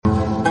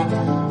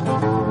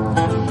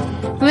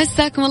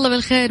مساكم الله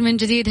بالخير من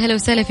جديد. هلا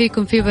وسهلا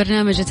فيكم في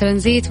برنامج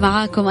ترانزيت.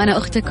 معاكم أنا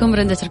أختكم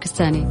رندة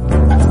تركستاني.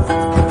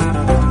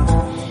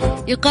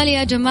 يقال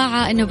يا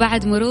جماعة أنه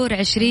بعد مرور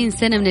 20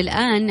 سنة من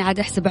الآن، عاد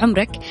أحسب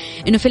عمرك،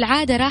 أنه في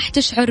العادة راح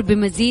تشعر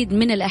بمزيد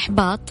من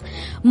الإحباط،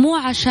 مو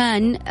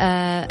عشان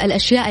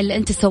الأشياء اللي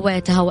أنت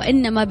سويتها،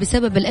 وإنما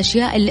بسبب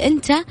الأشياء اللي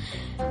أنت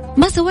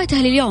ما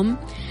سويتها لليوم.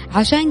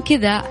 عشان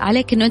كذا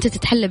عليك أنه أنت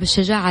تتحلى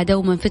بالشجاعة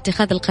دوما في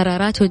اتخاذ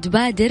القرارات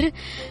وتبادر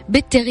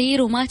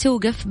بالتغيير، وما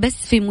توقف بس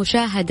في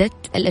مشاهدة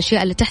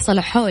الأشياء اللي تحصل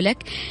حولك،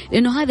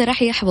 لأنه هذا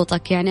راح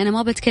يحبطك. يعني أنا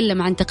ما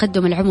بتكلم عن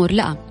تقدم العمر،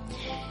 لا،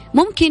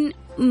 ممكن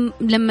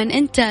لما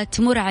أنت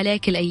تمر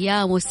عليك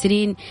الأيام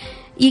والسنين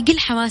يقل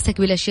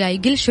حماسك بالأشياء،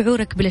 يقل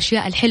شعورك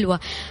بالأشياء الحلوة،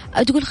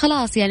 تقول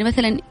خلاص يعني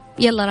مثلا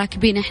يلا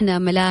راكبين إحنا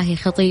ملاهي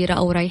خطيرة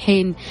أو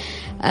رايحين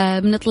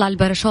بنطلع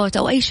الباراشوت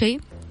أو أي شيء،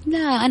 لا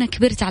أنا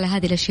كبرت على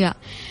هذه الأشياء.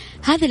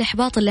 هذا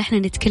الإحباط اللي إحنا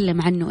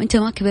نتكلم عنه، أنت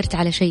ما كبرت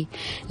على شيء،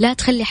 لا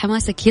تخلي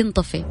حماسك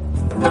ينطفي.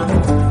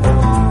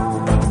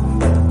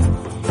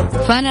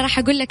 فأنا راح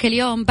أقول لك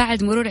اليوم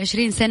بعد مرور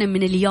 20 سنة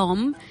من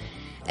اليوم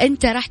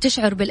أنت راح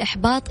تشعر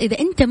بالإحباط إذا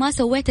أنت ما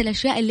سويت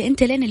الأشياء اللي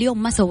أنت لين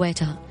اليوم ما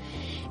سويتها.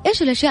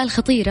 إيش الأشياء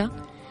الخطيرة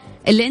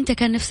اللي أنت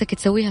كان نفسك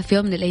تسويها في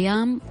يوم من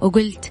الأيام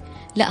وقلت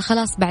لا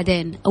خلاص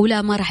بعدين، أو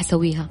لا ما راح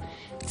أسويها؟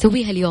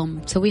 تسويها اليوم،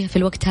 تسويها في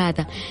الوقت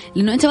هذا،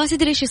 لأنه أنت ما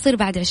تدري إيش يصير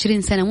بعد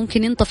 20 سنة.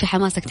 ممكن ينطفي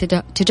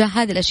حماسك تجاه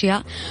هذه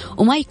الأشياء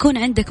وما يكون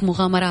عندك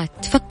مغامرات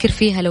تفكر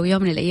فيها. لو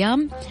يوم من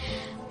الأيام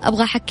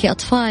أبغى أحكي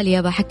أطفالي،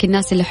 أبغى أحكي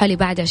الناس اللي حولي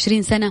بعد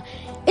 20 سنة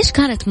إيش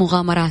كانت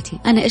مغامراتي،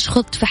 أنا إيش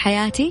خضت في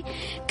حياتي،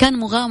 كان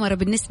مغامرة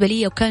بالنسبة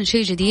لي وكان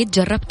شيء جديد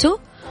جربته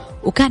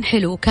وكان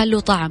حلو وكان له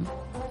طعم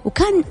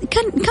وكان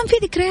في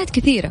ذكريات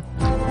كثيرة.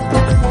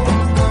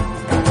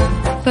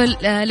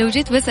 فلو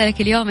جيت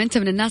بسألك اليوم، أنت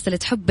من الناس اللي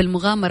تحب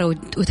المغامرة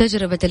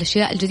وتجربة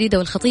الأشياء الجديدة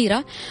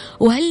والخطيرة،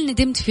 وهل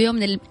ندمت في يوم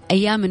من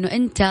الأيام أنه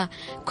أنت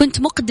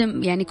كنت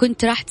مقدم، يعني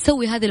كنت راح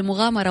تسوي هذه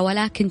المغامرة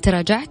ولكن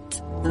تراجعت؟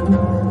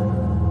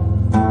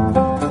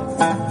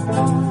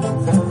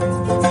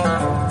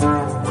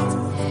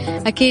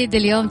 أكيد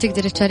اليوم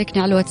تقدر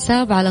تشاركني على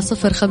الواتساب على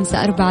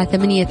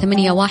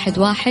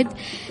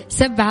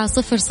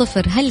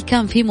 0548811700. هل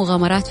كان في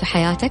مغامرات في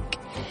حياتك؟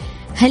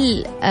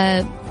 هل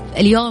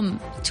اليوم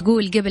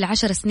تقول قبل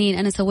 10 سنين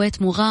أنا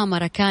سويت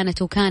مغامرة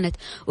كانت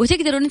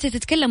وتقدر أن أنت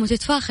تتكلم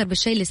وتتفاخر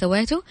بالشيء اللي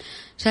سويته؟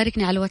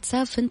 شاركني على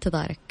الواتساب في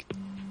انتظارك.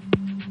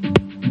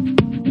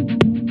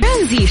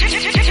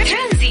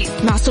 ترانزيت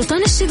مع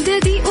سلطان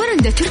الشدادي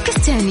ورندة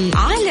تركستاني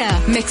على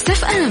ميكس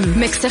اف ام.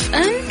 ميكس اف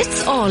ام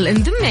it's all in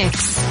the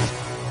mix.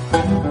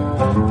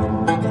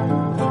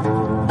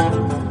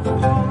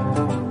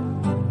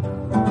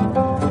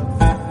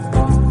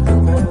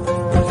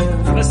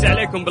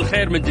 عليكم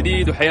بالخير من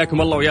جديد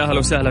وحياكم الله ويا اهلا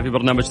وسهلا في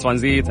برنامج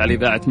ترانزيت على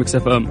اذاعه مكس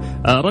اف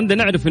ام. رندا،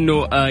 نعرف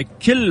انه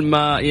كل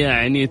ما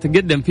يعني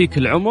تقدم فيك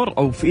العمر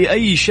او في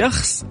اي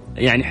شخص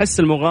يعني حس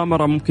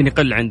المغامره ممكن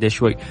يقل عنده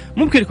شوي.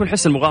 ممكن يكون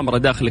حس المغامره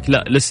داخلك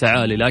لا لسه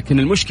عالي، لكن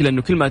المشكله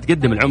انه كل ما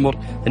تقدم العمر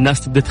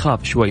الناس تبدا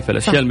تخاف شوي،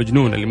 فالاشياء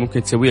المجنونه اللي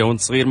ممكن تسويها وانت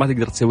صغير ما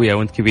تقدر تسويها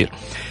وانت كبير.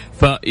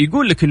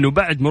 فيقول لك انه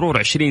بعد مرور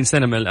 20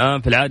 سنه من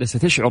الان في العاده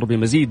ستشعر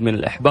بمزيد من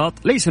الاحباط،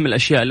 ليس من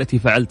الاشياء التي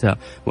فعلتها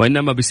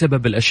وانما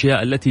بسبب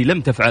الاشياء التي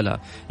لم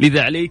تفعلها.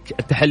 لذا عليك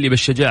التحلي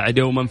بالشجاعه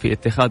دوما في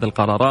اتخاذ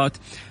القرارات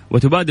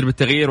وتبادر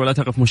بالتغيير ولا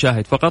تقف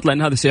مشاهد فقط،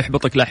 لان هذا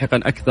سيحبطك لاحقا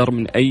اكثر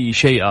من اي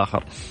شيء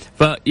اخر.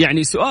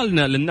 فيعني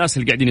سؤالنا للناس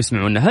اللي قاعدين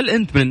يسمعونا، هل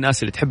انت من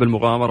الناس اللي تحب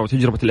المغامره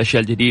وتجربه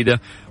الاشياء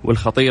الجديده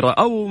والخطيره،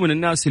 او من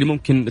الناس اللي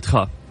ممكن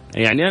تخاف؟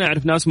 يعني انا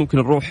اعرف ناس ممكن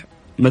نروح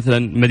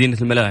مثلا مدينة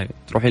الملاهي،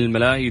 تروحين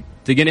الملاهي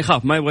تلقاني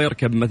يخاف، ما يبغى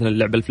يركب مثلا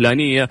اللعبة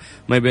الفلانية،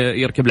 ما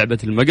يبغى يركب لعبة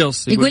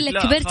المقص، يقول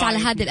لك كبرت على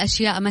هذه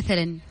الأشياء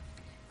مثلا.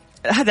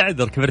 هذا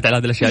عذر، كبرت على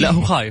هذه الأشياء. لا،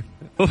 هو خايف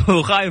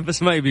هو خايف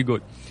بس ما يبي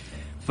يقول.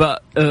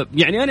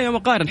 يعني أنا يوم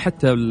أقارن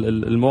حتى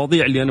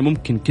المواضيع اللي أنا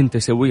ممكن كنت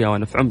أسويها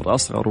وأنا في عمر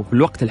أصغر وفي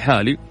الوقت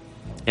الحالي،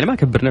 يعني ما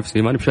أكبر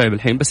نفسي، ما أنا بشايب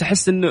الحين، بس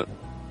أحس إنه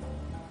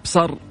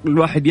صار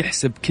الواحد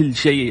يحسب كل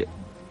شيء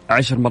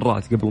 10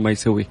 مرات قبل ما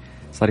يسويه،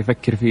 صار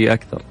يفكر فيه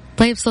أكثر.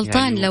 طيب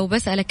سلطان، يعني لو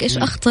بسألك إيش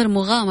أخطر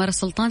مغامرة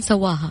سلطان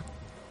سواها؟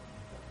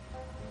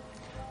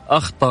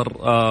 أخطر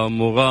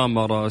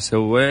مغامرة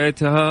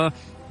سويتها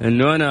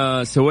إنه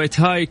أنا سويت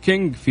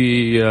هايكينج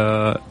في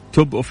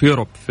توب أوف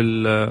يوروب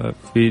في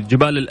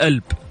جبال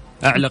الألب،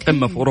 أعلى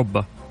قمة في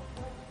أوروبا.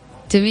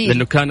 جميل.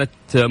 لأنه كانت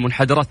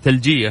منحدرات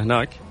ثلجية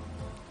هناك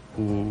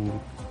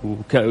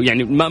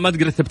يعني ما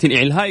تقدر تثبتين،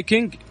 يعني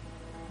الهايكينج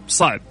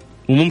صعب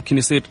وممكن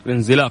يصير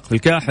انزلاق في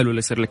الكاحل ولا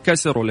يصير لك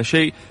كسر ولا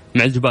شيء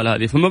مع الجبال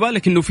هذه، فما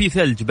بالك انه في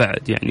ثلج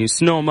بعد، يعني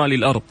سنو مالي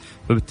الارض،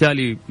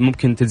 فبالتالي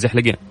ممكن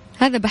تتزحلقين.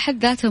 هذا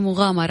بحد ذاته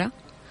مغامرة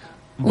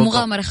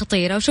ومغامرة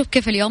خطيرة. وشوف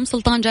كيف اليوم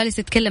سلطان جالس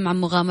يتكلم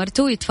عن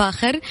مغامرته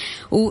ويتفاخر،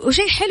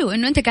 وشيء حلو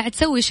انه انت قاعد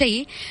تسوي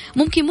شيء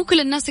ممكن مو كل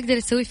الناس تقدر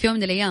تسويه في يوم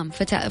من الايام.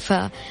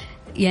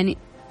 يعني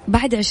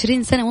بعد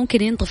 20 سنة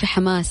ممكن ينطفي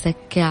حماسك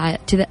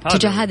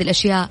تجاه هذه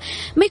الاشياء،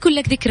 ما يكون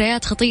لك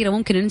ذكريات خطيرة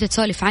ممكن ان انت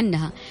تسولف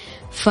عنها.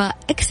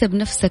 فاكسب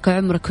نفسك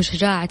وعمرك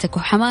وشجاعتك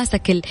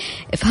وحماسك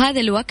في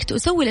هذا الوقت،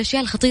 وسوي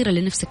الأشياء الخطيرة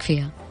اللي نفسك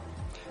فيها.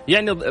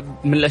 يعني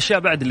من الأشياء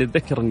بعد اللي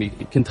أتذكر إني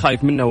كنت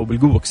خايف منها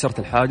وبالقوة كسرت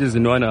الحاجز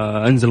إنه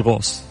أنا أنزل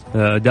غوص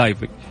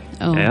دايفنج.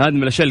 يعني هذه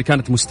من الأشياء اللي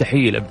كانت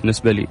مستحيلة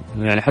بالنسبة لي.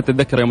 يعني حتى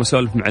أتذكر يوم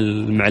أسولف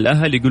مع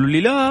الأهل يقولوا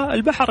لي لا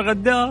البحر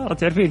غدار،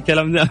 تعرفين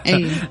الكلام ده.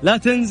 لا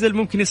تنزل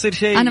ممكن يصير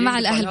شيء. أنا مع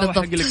الأهل بالضبط.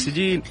 حق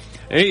الأكسجين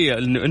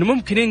إنه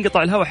ممكن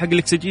ينقطع الهواء حق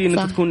الأكسجين،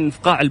 أنت تكون في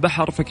قاع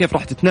البحر فكيف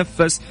راح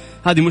تتنفس،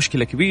 هذه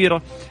مشكلة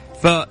كبيرة.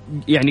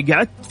 فيعني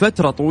قعدت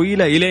فترة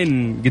طويلة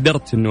إلين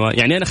قدرت إنه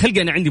يعني أنا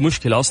خلقي أنا عندي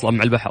مشكلة أصلا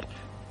مع البحر،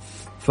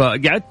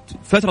 فقعدت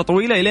فترة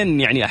طويلة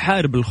إلين يعني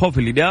أحارب الخوف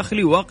اللي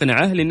داخلي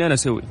وأقنع أهلي إن أنا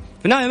أسوي.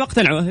 في النهاية ما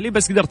اقتنعوا أهلي،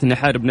 بس قدرت إني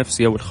أحارب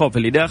نفسي أو الخوف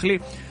اللي داخلي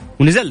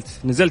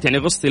ونزلت يعني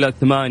غصت إلى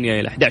 8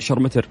 إلى 11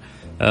 متر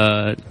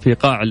في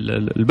قاع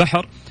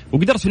البحر،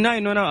 وقدرت في النهاية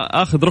إنه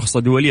أنا أخذ رخصة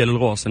دولية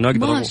للغوص إنه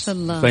أقدر أغوص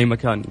في أي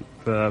مكان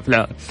في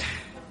العالم.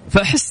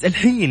 فأحس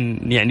الحين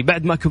يعني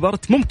بعد ما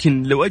كبرت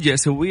ممكن لو أجي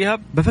أسويها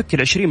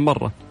بفكر 20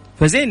 مرة.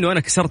 فزين إنه أنا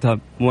كسرتها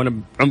وأنا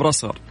بعمر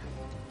أصغر،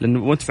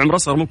 لأنه وأنت في عمر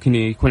أصغر ممكن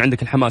يكون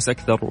عندك الحماس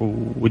أكثر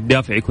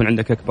والدافع يكون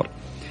عندك أكبر.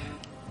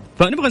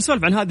 فنبغى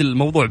نسولف عن هذا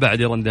الموضوع بعد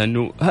يا رندا،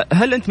 إنه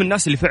هل أنت من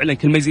الناس اللي فعلا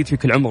كل ما يزيد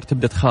فيك العمر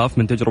تبدأ تخاف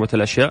من تجربة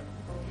الأشياء؟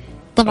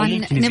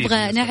 طبعا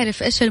نبغى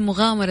نعرف إيش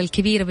المغامرة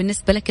الكبيرة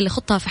بالنسبة لك اللي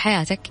خطها في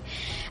حياتك.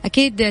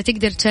 أكيد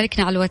تقدر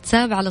تشاركنا على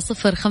الواتساب على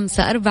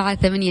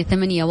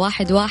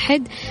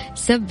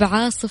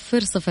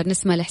 0548811700.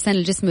 نسمع لإحسان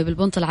الجسمي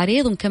بالبنط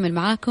العريض ونكمل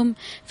معاكم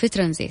في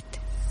ترانزيت.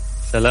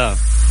 سلام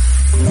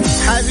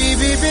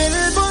حبيبي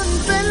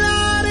بالبنط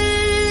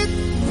العريض،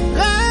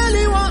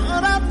 غالي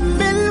وأقرب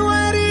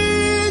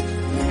بالوريد،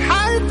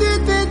 حالتي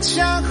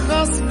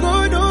تتشخص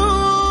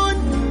جنون،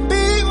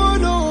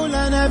 بيقولوا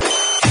لنا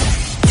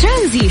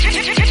ترانزيت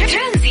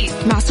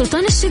مع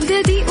سلطان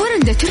الشدادي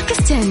ورندا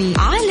تركستاني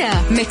على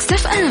ميكس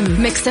اف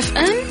ام. ميكس اف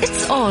ام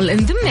it's all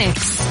in the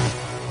mix.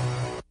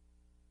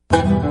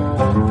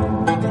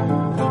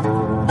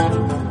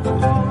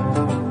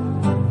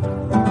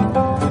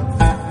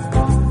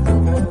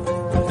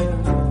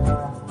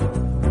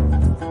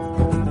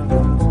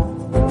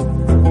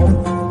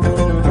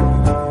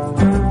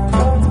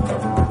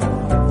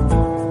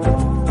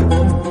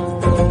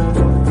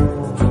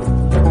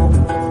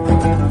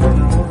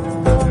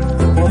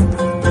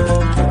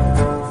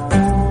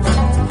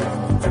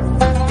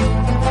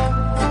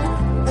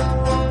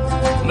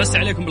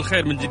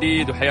 بالخير من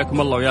جديد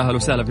وحياكم الله ويا اهلا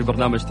وسهلا في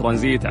برنامج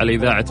ترانزيت على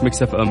إذاعة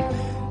ميكس اف ام.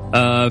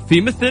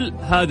 في مثل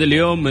هذا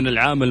اليوم من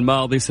العام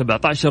الماضي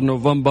 17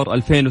 نوفمبر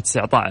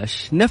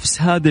 2019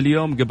 نفس هذا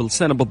اليوم قبل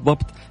سنة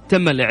بالضبط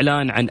تم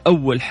الإعلان عن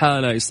أول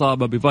حالة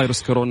إصابة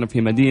بفيروس كورونا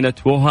في مدينة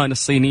ووهان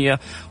الصينية،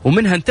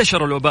 ومنها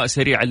انتشر الوباء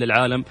سريعا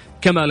للعالم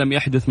كما لم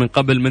يحدث من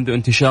قبل منذ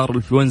انتشار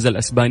الإنفلونزا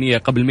الإسبانية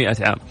قبل 100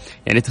 عام.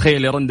 يعني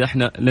تخيل يا رندا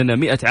احنا لنا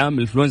 100 عام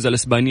الإنفلونزا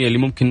الإسبانية اللي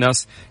ممكن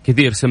ناس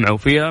كثير سمعوا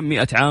فيها،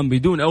 100 عام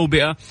بدون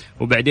أوبئة،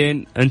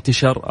 وبعدين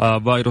انتشر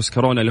فيروس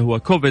كورونا اللي هو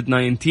كوفيد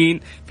 19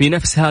 في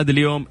نفس هذا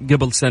اليوم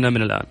قبل سنة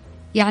من الآن.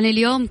 يعني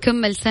اليوم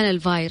كمل سنة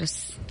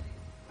الفيروس.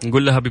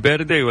 نقول لها هابي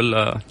بيرثدي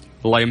ولا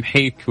الله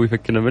يمحيك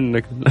ويفكنا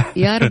منك؟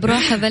 يا رب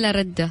روحه بلا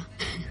ردة.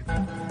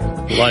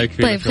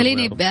 طيب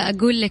خليني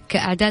أقول لك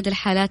أعداد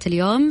الحالات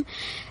اليوم.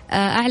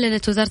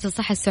 أعلنت وزارة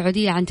الصحة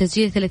السعودية عن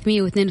تسجيل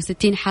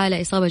 362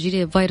 حالة إصابة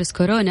جديدة بفيروس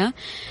كورونا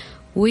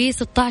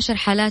و16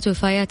 حالات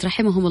وفيات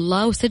رحمهم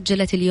الله،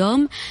 وسجلت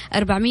اليوم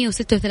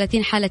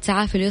 436 حالة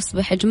تعافي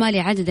ليصبح إجمالي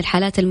عدد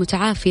الحالات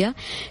المتعافية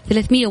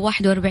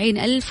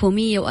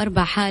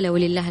 341,104 حالة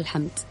ولله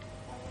الحمد.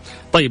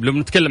 طيب لو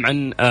نتكلم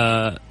عن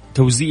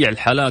توزيع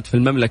الحالات في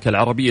المملكة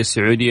العربية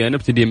السعودية،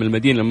 نبتدي من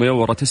المدينة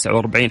المنورة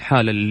 49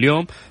 حالة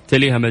لليوم،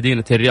 تليها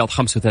مدينة الرياض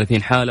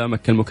 35 حالة،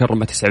 مكة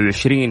المكرمة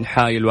 29،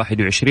 حايل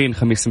 21،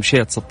 خميس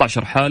مشيط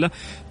 16 حالة،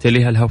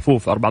 تليها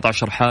الهفوف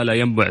 14 حالة،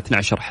 ينبع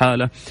 12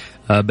 حالة،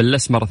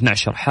 بالأسمر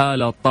 12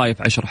 حالة،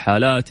 الطائف 10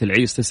 حالات،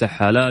 العيس 9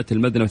 حالات،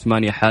 المدنة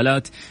 8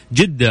 حالات،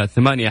 جدة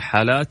 8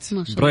 حالات،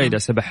 بريدة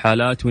 7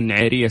 حالات،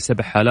 والنعيرية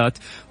 7 حالات،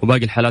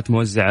 وباقي الحالات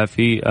موزعة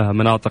في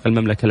مناطق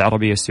المملكة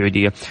العربية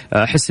السعودية.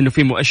 أحس إنه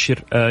في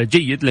مؤشر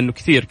جيد، لأنه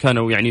كثير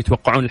كانوا يعني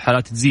يتوقعون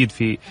الحالات تزيد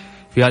في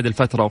هذه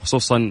الفترة،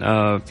 وخصوصا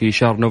في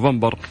شهر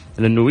نوفمبر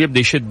لأنه يبدأ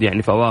يشد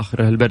يعني في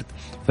أواخره البرد.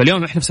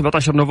 فاليوم إحنا في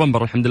 17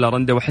 نوفمبر الحمد لله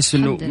رندا، وأحس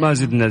إنه ما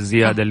زدنا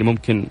الزيادة اللي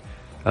ممكن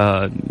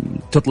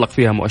تطلق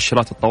فيها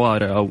مؤشرات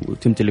الطوارئ أو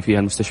تمتلي فيها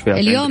المستشفيات.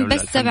 اليوم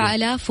بس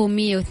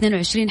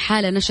 7122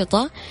 حالة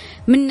نشطة،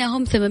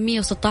 منهم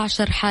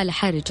 816 حالة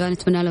حرجة،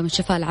 نتمنى لهم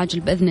الشفاء العاجل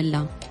بإذن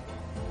الله.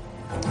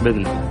 بإذن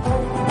الله.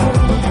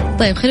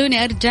 طيب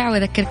خلوني أرجع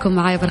وأذكركم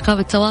معايا برقم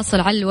التواصل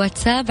على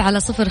الواتساب على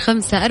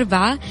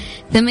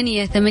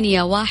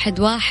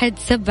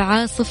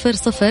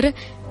 0548811700.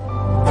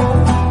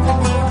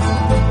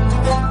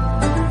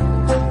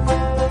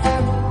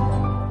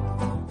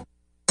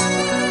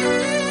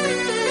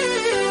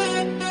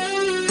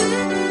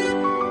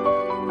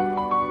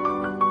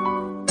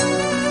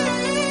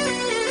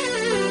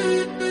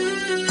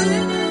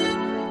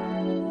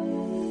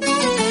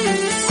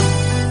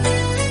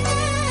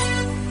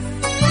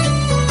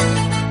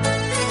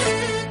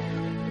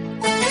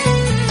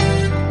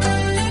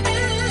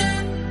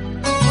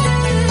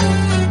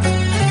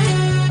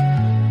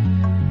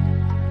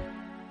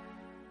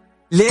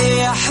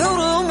 ليه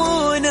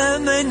يحرمونا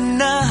من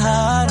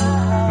نهر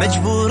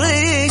مجبور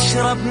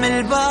يشرب من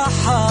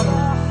البحر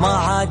ما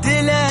عاد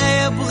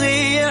لا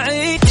يبغي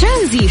يعيش.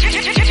 ترانزيت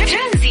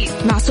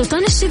مع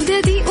سلطان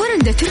الشدادي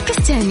ورندا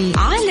تركستاني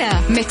على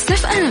ميكس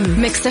اف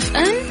ام. ميكس اف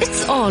ام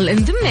it's all in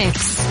the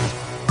mix.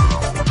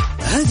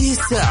 هذه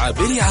الساعة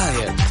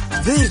برعاية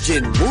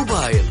فيرجن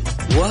موبايل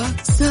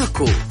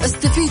وساكو.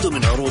 استفيدوا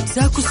من عروض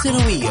ساكو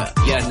السنوية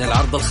لأن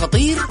العرض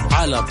الخطير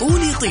على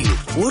طول يطير.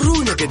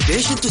 ورونا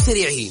قديش انتوا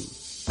سريعين.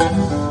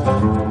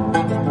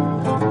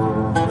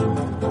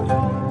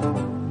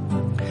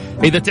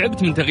 إذا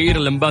تعبت من تغيير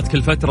اللمبات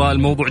كل فترة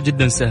الموضوع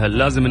جدا سهل.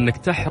 لازم أنك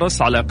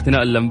تحرص على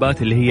اقتناء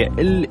اللمبات اللي هي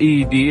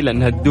LED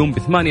لأنها تدوم ب8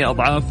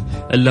 أضعاف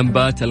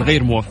اللمبات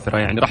الغير موفرة.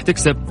 يعني راح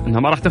تكسب أنها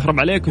ما راح تخرب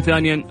عليك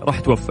وثانيا راح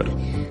توفر.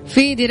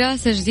 في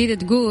دراسة جديدة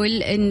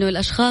تقول إنه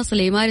الأشخاص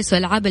اللي يمارسوا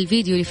ألعاب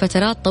الفيديو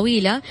لفترات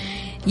طويلة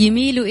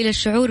يميلوا إلى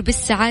الشعور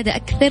بالسعادة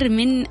أكثر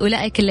من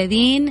أولئك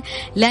الذين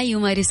لا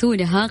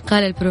يمارسونها.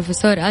 قال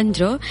البروفيسور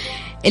أندرو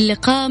اللي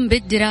قام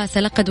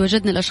بالدراسة لقد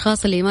وجدنا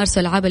الأشخاص اللي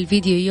يمارسوا ألعاب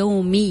الفيديو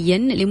يوميا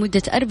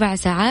لمدة 4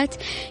 ساعات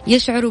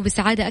يشعروا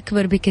بسعادة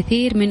أكبر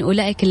بكثير من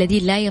أولئك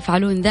الذين لا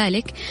يفعلون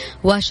ذلك.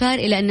 وأشار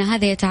إلى أن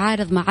هذا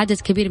يتعارض مع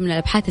عدد كبير من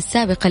الأبحاث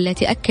السابقة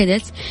التي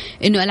أكدت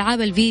أنه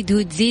ألعاب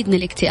الفيديو تزيد من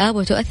الاكتئاب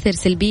وتؤثر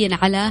سلبيا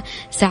على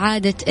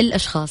سعادة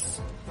الأشخاص.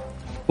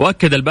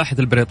 وأكد الباحث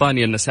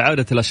البريطاني أن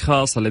سعادة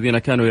الأشخاص الذين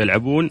كانوا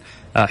يلعبون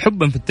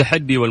حبا في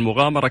التحدي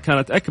والمغامرة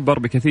كانت أكبر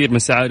بكثير من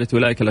سعادة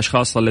أولئك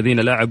الأشخاص الذين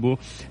لعبوا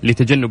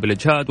لتجنب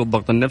الإجهاد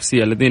والضغط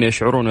النفسي الذين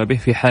يشعرون به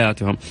في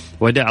حياتهم.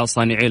 ودعا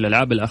صانعي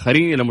الألعاب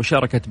الآخرين إلى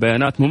مشاركة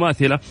بيانات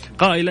مماثلة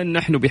قائلا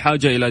نحن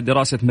بحاجة إلى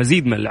دراسة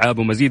مزيد من الألعاب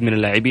ومزيد من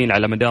اللاعبين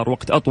على مدار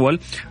وقت أطول.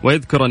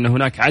 ويذكر أن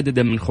هناك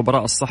عددا من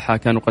خبراء الصحة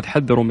كانوا قد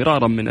حذروا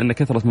مرارا من أن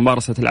كثرة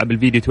ممارسة ألعاب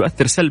الفيديو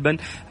تؤثر سلبا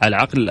على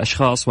عقل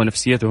الأشخاص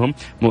ونفسيتهم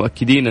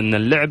مؤكدين أن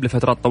اللعب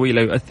لفترات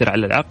طويلة يؤثر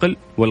على العقل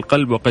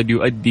والقلب وقد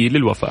يؤدي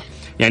للوفاة.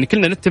 يعني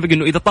كلنا نتفق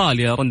أنه إذا طال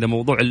يا رندا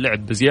موضوع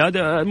اللعب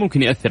بزيادة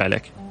ممكن يأثر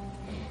عليك.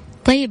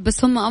 طيب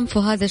بس هم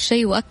أنفوا هذا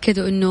الشيء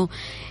وأكدوا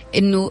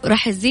إنه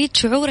راح يزيد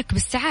شعورك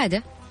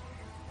بالسعادة.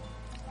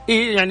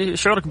 إيه يعني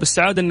شعورك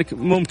بالسعادة إنك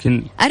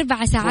ممكن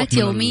 4 ساعات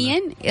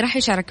يوميا راح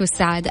يشعرك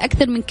بالسعادة.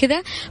 أكثر من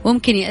كذا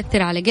ممكن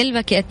يأثر على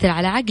قلبك يأثر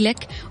على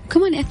عقلك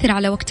وكمان يأثر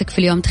على وقتك في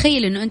اليوم.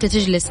 تخيل إنه أنت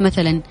تجلس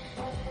مثلا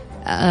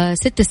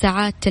 6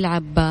 ساعات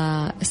تلعب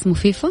اسمه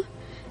فيفا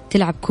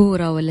تلعب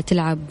كورة ولا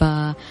تلعب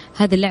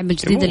هذه اللعبة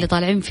الجديدة اللي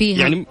طالعين فيها.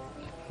 يعني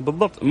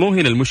بالضبط مو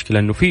هنا المشكلة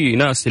إنه في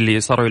ناس اللي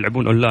صاروا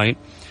يلعبون أونلاين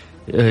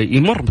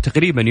يمر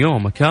تقريبا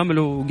يوم كامل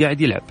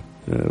وقاعد يلعب.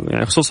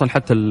 يعني خصوصا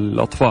حتى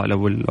الأطفال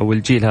أو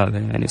الجيل هذا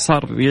يعني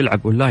صار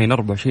يلعب أونلاين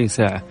 24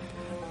 ساعة.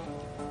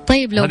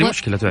 طيب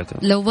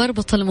لو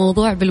بربط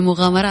الموضوع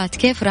بالمغامرات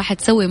كيف راح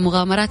تسوي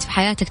مغامرات في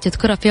حياتك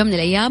تذكرها في يوم من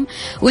الأيام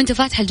وانت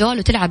فاتح الجوال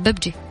وتلعب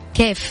ببجي؟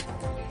 كيف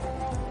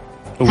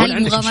هل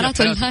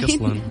المغامرات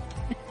أونلاين؟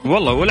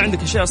 والله ولا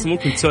عندك أشياء أصلا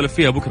ممكن تسولف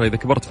فيها بكرة إذا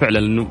كبرت فعلا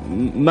لأنه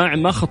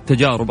ما خدت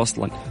تجارب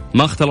أصلا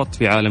ما اختلطت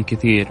في عالم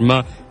كثير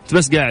ما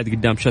بس قاعد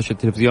قدام شاشة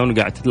التلفزيون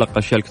وقاعد تتلقى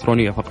أشياء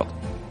إلكترونية فقط.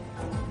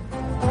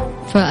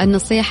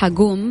 فالنصيحة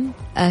قوم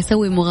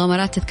سوي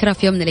مغامرات تذكرها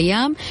في يوم من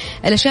الأيام.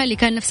 الأشياء اللي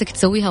كان نفسك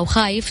تسويها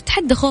وخايف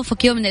تحدى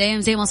خوفك يوم من الأيام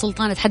زي ما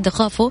سلطان تحدى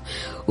خوفه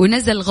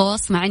ونزل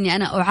غوص مع أني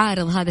أنا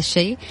أعارض هذا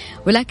الشيء.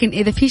 ولكن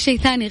إذا في شيء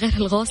ثاني غير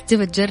الغوص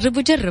تبى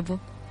تجربه جربه.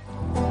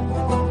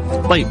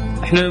 طيب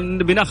احنا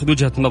نبي ناخذ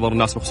وجهة نظر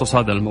الناس بخصوص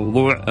هذا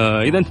الموضوع.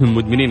 اذا انت من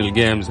مدمنين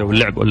الجيمز او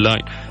اللعب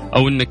اونلاين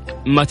او انك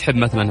ما تحب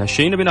مثلا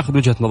هالشيء نبي ناخذ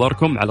وجهة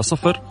نظركم على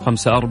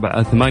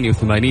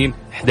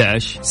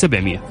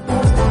 05488111700.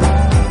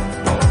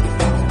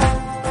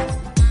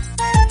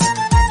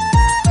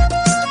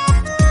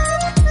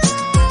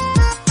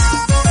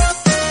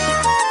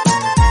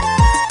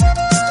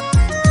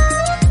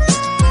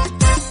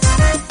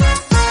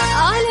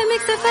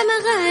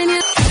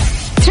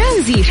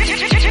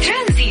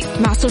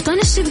 مع سلطان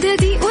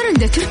الشدادي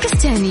ورندا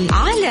تركستاني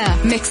على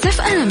ميكس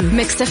اف ام.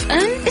 ميكس اف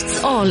ام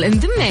it's all in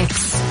the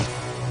mix.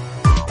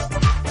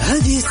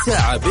 هذه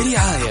الساعة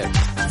برعاية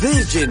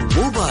فيرجن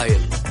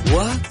موبايل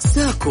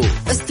وساكو.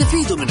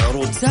 استفيدوا من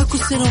عروض ساكو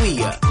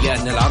السنوية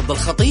لأن العرض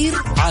الخطير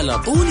على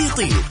طول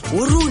يطير.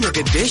 ورونا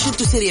قديش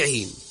انتوا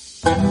سريعين.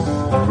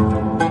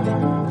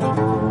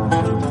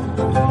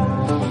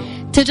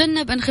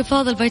 تجنب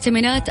انخفاض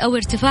الفيتامينات أو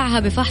ارتفاعها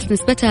بفحص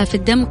نسبتها في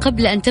الدم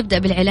قبل أن تبدأ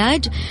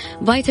بالعلاج.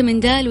 فيتامين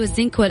د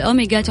والزنك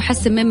والأوميغا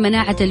تحسن من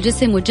مناعة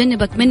الجسم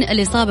وتجنبك من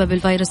الإصابة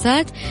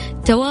بالفيروسات.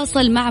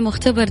 تواصل مع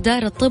مختبر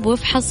دار الطب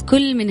وافحص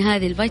كل من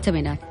هذه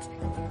الفيتامينات.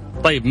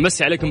 طيب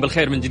مسي عليكم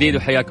بالخير من جديد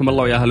وحياكم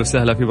الله ويا أهلا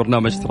وسهلا في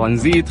برنامج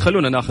ترانزيت.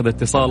 خلونا ناخذ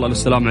اتصال.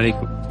 السلام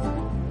عليكم.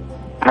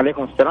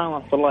 عليكم السلام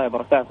ورحمة الله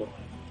وبركاته.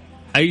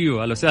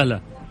 أيوة أهلا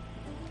وسهلا.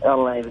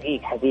 الله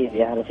يبقيك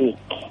حبيبي أهلا فيك.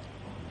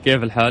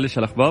 كيف الحال؟ إيش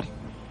الأخبار؟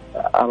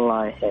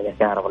 الله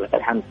يسعدك يا رب لك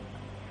الحمد.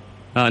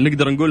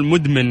 نقدر نقول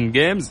مدمن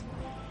جيمز؟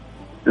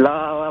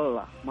 لا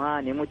والله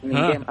ماني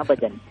مدمن جيم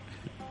أبدا.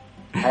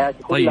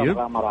 حياتي كلها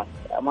مغامرات.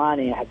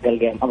 ماني حق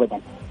الجيم أبدا.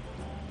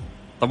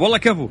 طب والله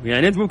كفو،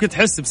 يعني أنت ممكن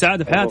تحس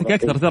بسعادة في حياتك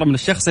أكثر ترى من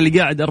الشخص اللي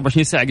قاعد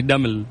 24 ساعة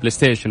قدام البلاي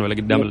ستيشن ولا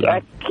قدام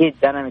اللعب.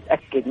 متأكد، أنا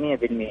متأكد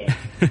 100%.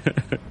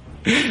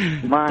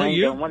 ما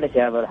طيب ولا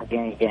شيء هذا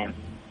حقين جيم.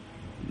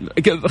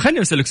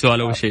 خليني أسألك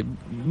سؤال أول شيء،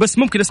 بس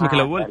ممكن اسمك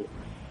الأول؟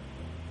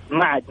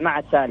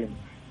 معد سالم.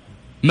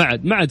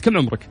 معد كم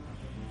عمرك؟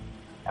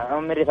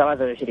 عمري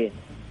 23.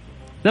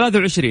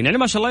 23 يعني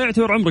ما شاء الله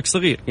يعتبر عمرك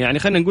صغير، يعني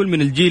خلينا نقول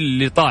من الجيل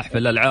اللي طاح في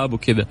الألعاب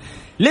وكذا.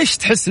 ليش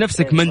تحس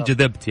نفسك ما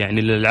انجذبت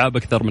يعني للألعاب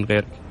أكثر من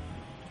غيرك؟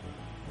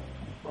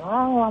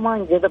 ما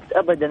انجذبت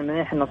أبدا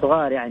من إحنا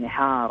صغار، يعني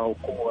حارة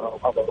وكورة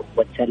وأضرب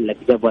واتسلق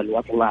جبل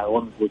وأطلع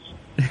وانقز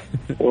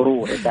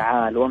وروح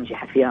وتعال وامشي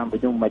حفيان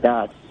بدون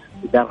مداس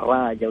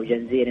ودراجة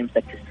وجنزير،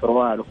 يمسك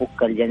السروال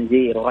وفك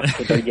الجنزير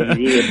وركب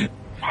الجنزير.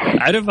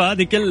 عارفها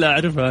هذه كلها،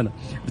 أعرفها أنا.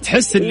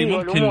 بتحس اللي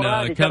ممكن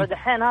كم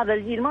دحين هذا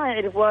الجيل ما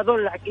يعرفوا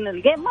هذول حقين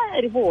الجيم، ما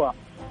يعرفوها.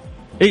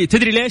 اي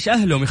تدري ليش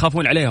أهلهم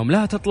يخافون عليهم؟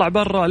 لا تطلع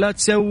برا، لا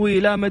تسوي،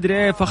 لا مدري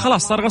ايه،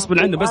 فخلاص صار غصب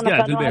عنه بس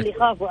قاعد في البيت. أهلي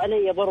يخافوا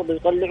علي برضو،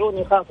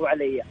 يطلعوني يخافوا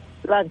علي،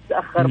 لا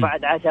تتأخر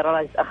بعد 10،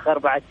 لا تتأخر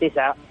بعد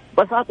 9،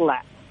 بس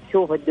أطلع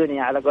شوف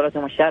الدنيا على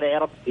قولتهم الشارع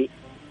يربي.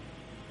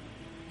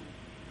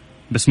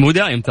 بس مو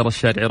دائم ترى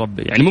الشارع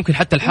يربي، يعني ممكن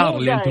حتى الحارة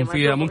اللي أنتم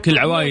فيها، ممكن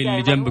العوائل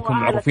اللي جنبكم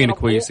معروفين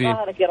كويسين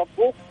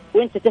يربوك،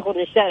 وأنت تخرج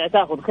الشارع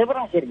تاخذ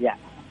خبرة ترجع،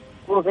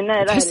 وفي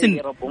النهاية الأهل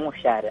يربوا مو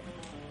الشارع.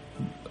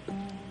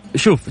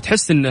 شوف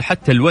تحس إن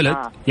حتى الولد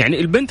يعني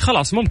البنت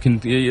خلاص ممكن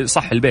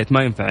صح البيت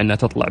ما ينفع إنها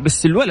تطلع،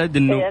 بس الولد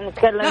إنه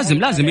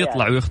لازم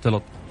يطلع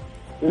ويختلط.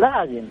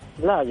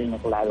 لازم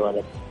يطلع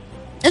الولد.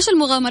 إيش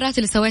المغامرات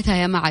اللي سويتها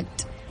يا معد؟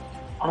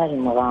 هاي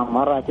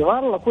المغامرات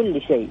والله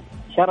كل شيء.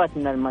 شرت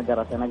من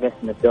المدرسة،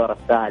 نقصنا الدور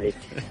الثالث.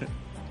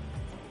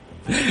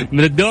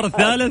 من الدور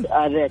الثالث؟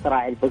 أذيت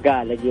راعي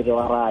البقالة جيري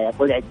ورايا،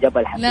 طلعت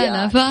جبل حفيان.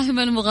 لا فاهم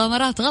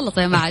المغامرات غلط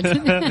يا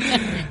معد.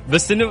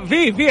 بس إنه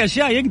في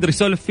أشياء يقدر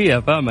يسولف فيها،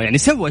 فاهمة يعني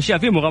سوى أشياء،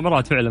 في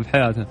مغامرات فعلا في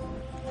حياته.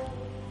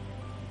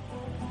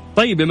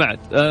 طيب يا معد،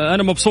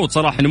 أنا مبسوط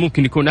صراحة إنه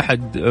ممكن يكون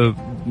أحد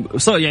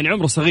يعني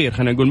عمره صغير،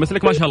 خلينا نقول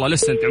مثلك ما شاء الله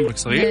لسه أنت عمرك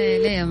صغير.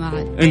 ليه يا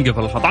معد؟ انقفل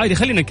الخط عادي.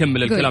 خلينا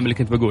نكمل الكلام اللي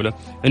كنت بقوله،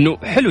 إنه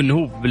حلو إنه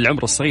هو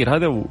بالعمر الصغير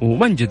هذا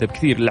وما انجذب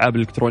كثير الألعاب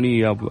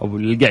الإلكترونية أو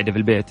القاعدة في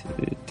البيت.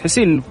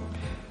 تحسين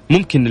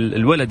ممكن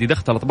الولد إذا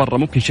اختلط برا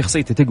ممكن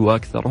شخصيته تقوى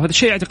أكثر، وهذا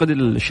الشيء أعتقد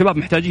الشباب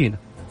محتاجينه.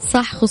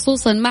 صح،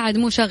 خصوصا ما عاد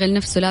مو شاغل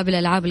نفسه لا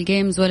بالألعاب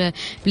الجيمز ولا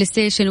بلاي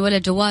ستيشن ولا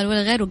جوال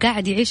ولا غيره،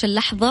 قاعد يعيش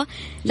اللحظة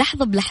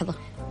لحظة بلحظة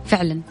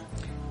فعلا.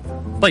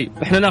 طيب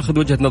احنا ناخذ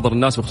وجهة نظر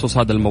الناس بخصوص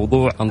هذا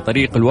الموضوع عن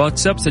طريق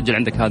الواتساب. سجل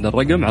عندك هذا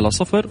الرقم على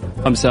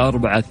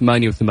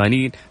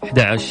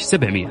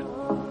 0548811700.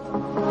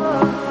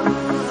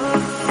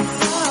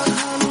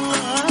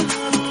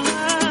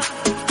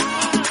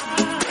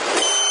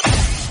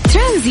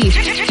 ترانزيت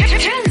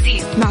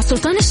مع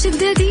سلطان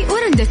الشدادي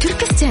ورندا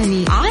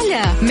تركستاني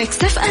على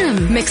ميكس اف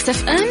ام. ميكس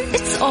اف ام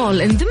it's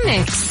all in the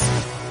mix.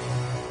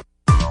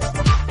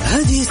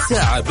 هذه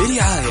الساعة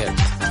برعاية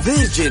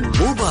فيرجن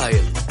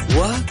موبايل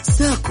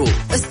وساكو.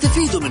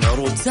 استفيدوا من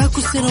عروض ساكو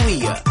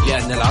السنوية،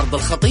 لأن العرض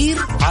الخطير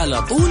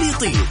على طول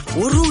يطير.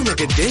 ورونا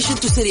قديش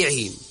انتوا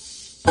سريعين.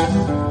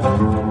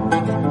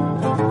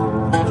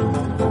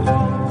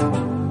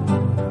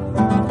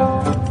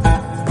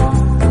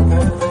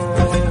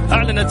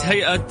 أعلنت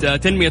هيئة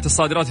تنمية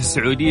الصادرات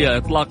السعودية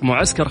إطلاق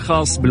معسكر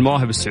خاص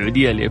بالمواهب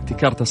السعودية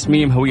لابتكار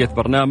تصميم هوية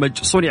برنامج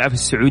صنع في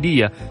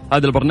السعودية.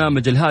 هذا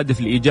البرنامج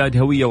الهادف لإيجاد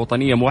هوية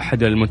وطنية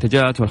موحدة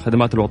للمنتجات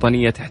والخدمات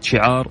الوطنية تحت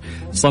شعار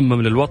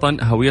صمم للوطن،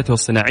 هويته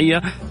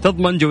الصناعية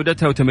تضمن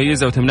جودتها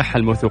وتميزها وتمنحها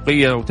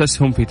الموثوقية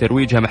وتسهم في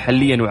ترويجها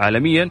محليا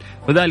وعالميا،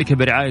 وذلك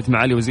برعاية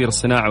معالي وزير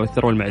الصناعة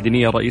والثروة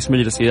المعدنية رئيس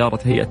مجلس إدارة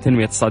هيئة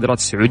تنمية الصادرات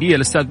السعودية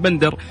الأستاذ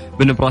بندر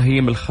بن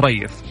إبراهيم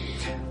الخريف.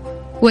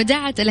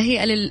 ودعت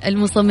الهيئة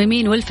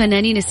المصممين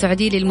والفنانين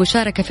السعوديين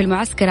للمشاركة في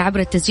المعسكر عبر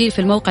التسجيل في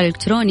الموقع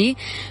الإلكتروني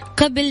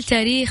قبل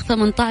تاريخ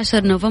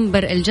 18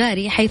 نوفمبر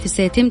الجاري، حيث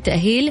سيتم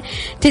تأهيل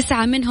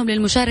 9 منهم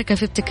للمشاركة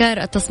في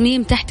ابتكار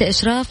التصميم تحت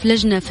إشراف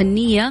لجنة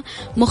فنية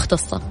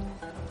مختصة.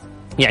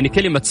 يعني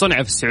كلمة صنع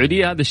في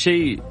السعودية هذا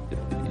الشيء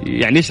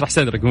يعني يشرح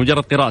صدرك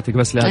مجرد قراءتك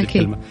بس لهذه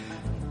الكلمة.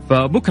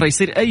 فبكرة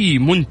يصير أي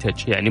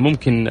منتج يعني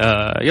ممكن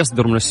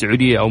يصدر من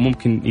السعودية أو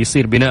ممكن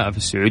يصير بناء في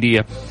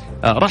السعودية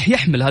راح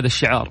يحمل هذا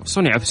الشعار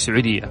صنع في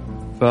السعودية.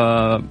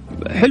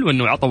 فحلو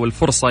أنه عطوا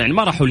الفرصة، يعني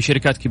ما راحوا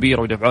لشركات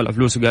كبيرة ودفعوا لها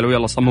فلوس وقالوا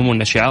يلا صمموا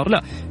لنا شعار،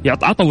 لا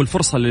عطوا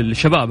الفرصة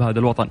للشباب هذا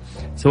الوطن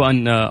سواء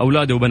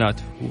أولاد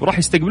وبنات، وراح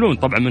يستقبلون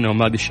طبعا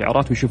منهم هذه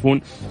الشعارات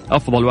ويشوفون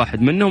أفضل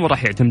واحد منهم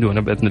وراح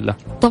يعتمدونه بإذن الله.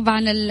 طبعا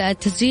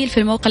التسجيل في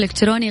الموقع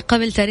الإلكتروني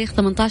قبل تاريخ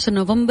 18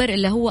 نوفمبر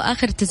اللي هو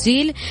آخر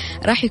تسجيل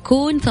راح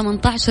يكون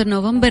 18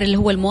 نوفمبر اللي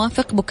هو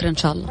الموافق بكرة إن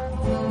شاء الله.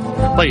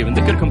 طيب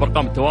نذكركم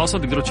بأرقام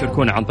التواصل، تقدروا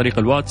تشاركونا عن طريق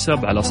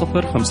الواتساب على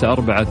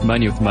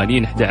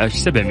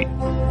 0548811700.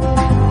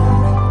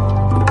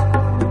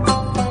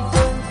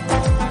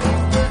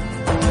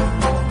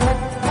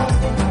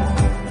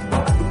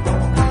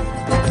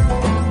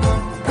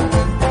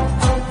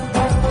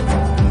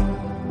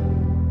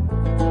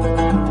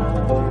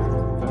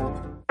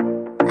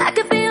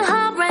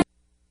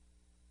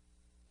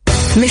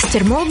 ميكس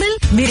مستر موبل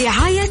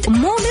برعاية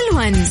موبل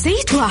 1،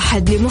 زيت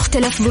واحد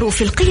لمختلف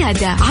ظروف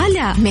القيادة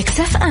على ميكس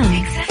اف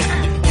ام.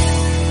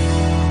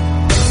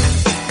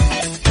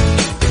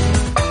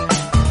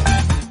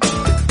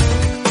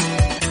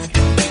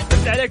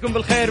 عليكم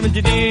بالخير من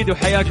جديد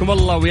وحياكم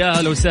الله ويا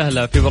اهلا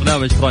وسهلا في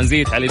برنامج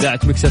ترانزيت على اذاعه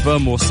ميكس اف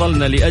ام.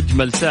 وصلنا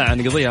لاجمل ساعه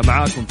نقضيها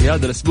معاكم في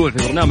هذا الاسبوع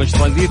في برنامج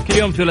ترانزيت كل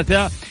يوم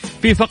ثلاثاء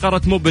في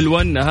فقره موبل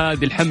 1.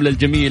 هذه الحمله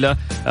الجميله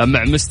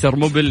مع مستر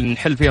موبل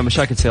نحل فيها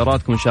مشاكل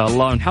سياراتكم ان شاء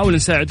الله، ونحاول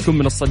نساعدكم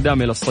من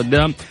الصدام الى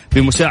الصدام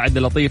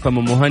بمساعده لطيفه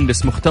من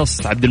مهندس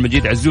مختص عبد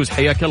المجيد عزوز.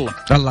 حياك الله.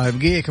 الله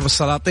يبقيك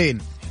بالسلاطين.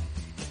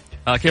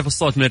 كيف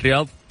الصوت من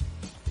الرياض؟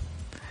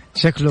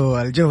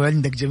 شكله الجو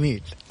عندك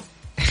جميل.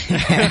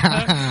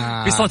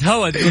 في صوت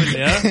هوا تقول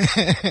لي ها؟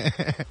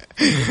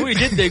 ابوي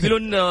جدة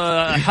يقولون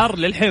حر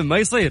للحين ما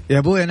يصير يا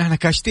ابوي، نحن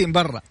كاشتين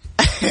برا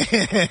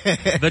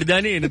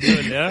بردانين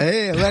تقول لي ها؟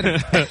 ايه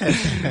برد.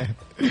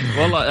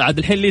 والله عاد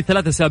الحين لي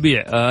 3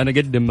 أسابيع انا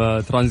اقدم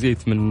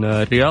ترانزيت من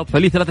الرياض،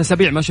 فلي 3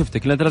 أسابيع ما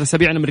شفتك، لان 3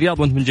 أسابيع انا من الرياض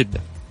وانت من جدة.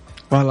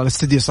 والله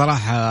الاستديو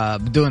صراحة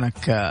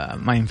بدونك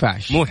ما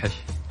ينفعش، موحش.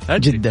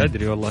 أدري جدا.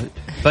 أدري والله.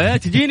 فيا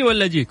تجيني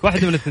ولا أجيك،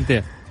 واحدة من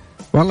الثنتين.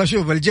 والله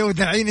شوف الجو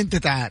دعين انت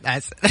تعال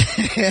أحسن.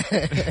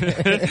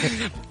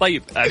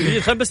 طيب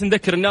خلينا بس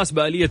نذكر الناس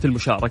بآلية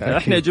المشاركة.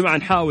 احنا يا جماعة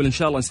نحاول ان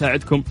شاء الله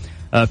نساعدكم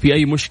في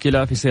اي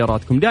مشكلة في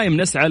سياراتكم.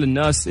 دائما نسعى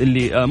للناس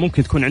اللي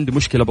ممكن تكون عنده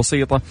مشكلة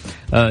بسيطة،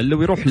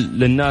 لو يروح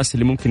للناس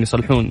اللي ممكن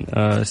يصلحون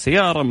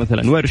سيارة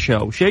مثلا ورشة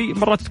او شيء.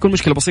 مرات تكون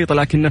مشكلة بسيطة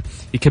لكنه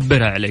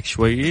يكبرها عليك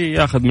شوي،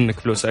 ياخذ منك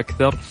فلوس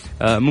اكثر.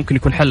 ممكن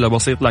يكون حله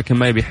بسيط لكن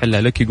ما يبي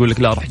يحلها لك، يقول لك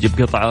لا راح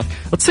جيب قطعة.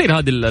 تصير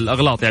هذه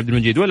الاغلاط يا عبد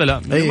المجيد ولا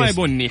لا؟ ما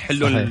يبون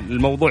يحلون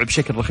الموضوع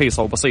بشكل رخيص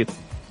او بسيط.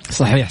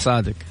 صحيح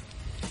صادق.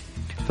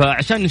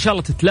 فعشان إن شاء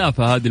الله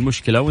تتلافى هذه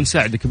المشكلة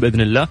ونساعدك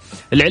بإذن الله،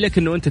 اللي عليك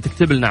إنه أنت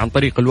تكتب لنا عن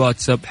طريق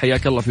الواتساب.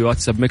 حياك الله في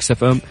واتساب ميكس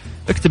اف ام.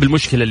 اكتب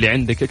المشكلة اللي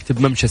عندك،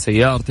 اكتب ممشى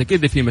سيارتك،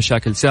 إذا في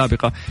مشاكل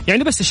سابقة،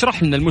 يعني بس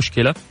اشرح لنا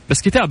المشكلة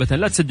بس كتابة،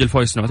 لا تسجل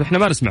فويس نوت، إحنا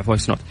ما نسمع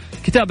فويس نوت.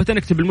 كتابة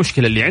اكتب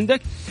المشكلة اللي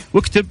عندك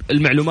واكتب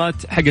المعلومات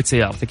حقت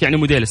سيارتك، يعني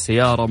موديل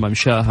السيارة،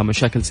 ممشاها،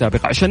 مشاكل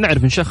سابقة، عشان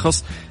نعرف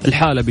نشخص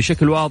الحالة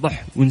بشكل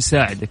واضح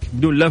ونساعدك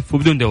بدون لف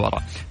وبدون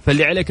دورة.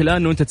 فاللي عليك الآن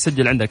إنه أنت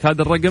تسجل عندك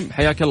هذا الرقم.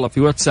 حياك الله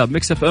في واتساب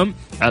ميكس اف ام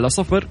على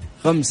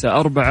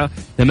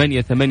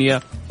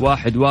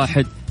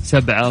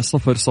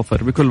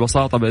 0548811700. بكل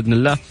بساطة بإذن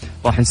الله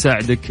راح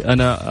نساعدك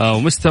أنا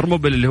ومستر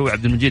موبل اللي هو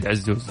عبد المجيد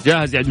عزوز.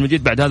 جاهز يا عبد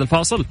المجيد بعد هذا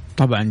الفاصل؟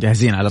 طبعا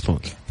جاهزين على طول.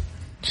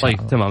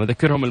 طيب تمام.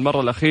 أذكرهم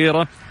المرة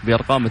الأخيرة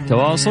بأرقام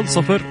التواصل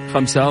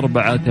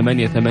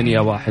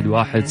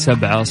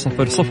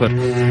 0548811700.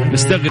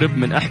 مستغرب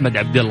من أحمد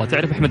عبد الله.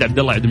 تعرف أحمد عبد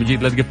الله عبد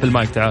المجيد؟ لا تقفل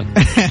المايك تعال.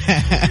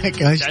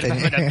 تعرف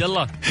أحمد عبد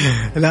الله؟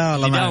 لا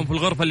والله ما في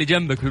الغرفة اللي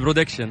جنبك في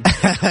البرودكشن.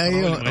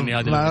 ايوه غني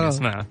هذا اللي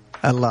اسمعه.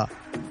 الله.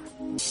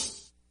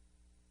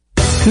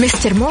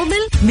 مستر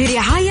موبل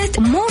برعاية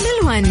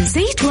موبل 1،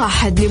 زيت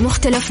واحد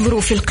لمختلف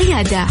ظروف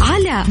القيادة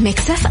على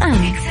ميكس اف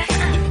ام.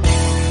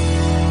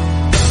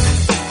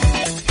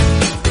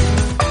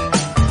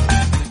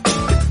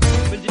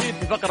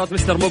 فقرة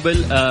مستر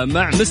موبل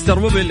مع مستر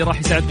موبل اللي راح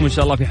يساعدكم إن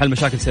شاء الله في حل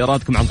مشاكل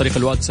سياراتكم عن طريق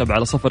الواتساب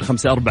على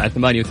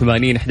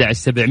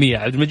 0548811700.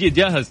 عبد المجيد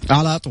جاهز؟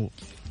 على طول.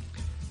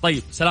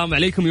 طيب السلام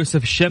عليكم.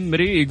 يوسف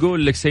الشمري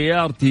يقول لك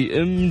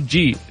سيارتي ام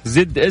جي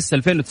زد اس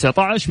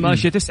 2019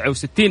 ماشية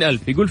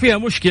 69,000. يقول فيها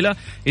مشكلة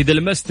إذا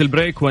لمست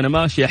البريك وأنا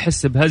ماشي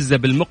أحس بهزة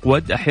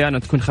بالمقود، أحيانا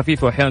تكون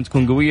خفيفة وأحيانا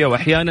تكون قوية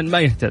وأحيانا ما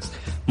يهتز.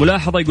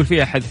 ملاحظة يقول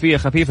فيها حذفية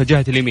خفيفة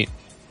جهة اليمين.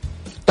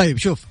 طيب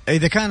شوف،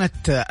 إذا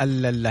كانت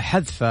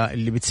الحذفة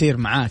اللي بتصير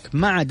معاك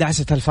مع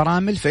دعسة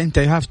الفرامل فأنت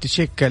يهاف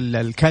تشيك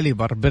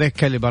الكاليبر، بريك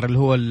كاليبر اللي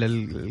هو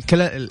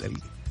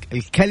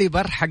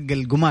الكاليبر حق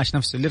القماش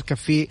نفسه اللي يركب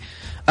فيه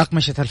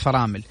أقمشة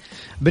الفرامل.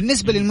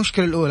 بالنسبة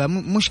للمشكلة الأولى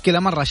مشكلة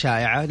مرة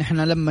شائعة. نحن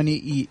لما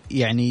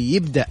يعني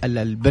يبدأ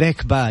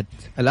البريك باد،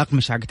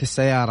 الأقمشة حقت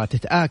السيارة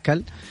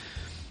تتآكل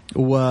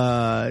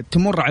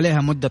وتمر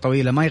عليها مدة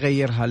طويلة ما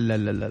يغيرها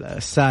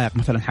السائق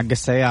مثلا حق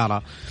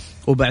السيارة،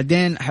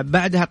 وبعدين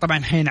بعدها طبعا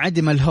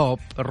حينعدم الهوب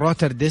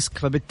الروتر ديسك،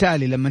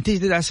 فبالتالي لما تيجي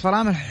تدعس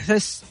فرامل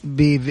حتحس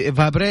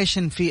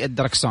بفابريشن في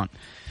الدركسون.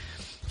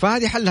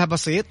 فهذه حلها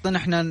بسيط،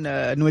 نحن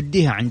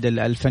نوديها عند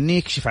الفني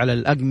يكشف على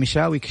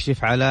الأقمشة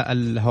ويكشف على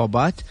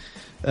الهوبات.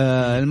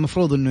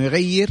 المفروض انه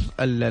يغير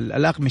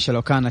الأقمشة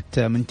لو كانت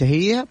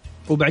منتهية،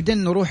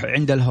 وبعدين نروح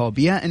عند الهوب،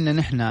 يا ان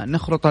نحن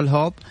نخرط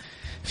الهوب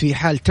في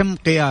حال تم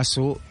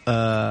قياسه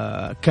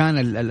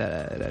كان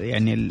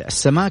يعني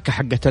السماكة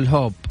حقة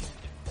الهوب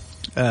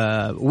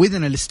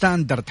وذن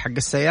الستاندرد حق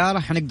السيارة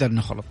حنقدر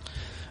نخرط.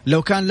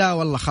 لو كان لا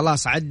والله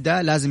خلاص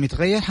عدى لازم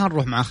يتغير،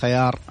 حنروح مع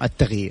خيار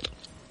التغيير.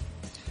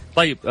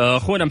 طيب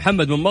أخونا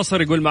محمد من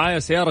مصر يقول معايا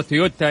سيارة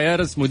تويوتا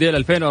يارس موديل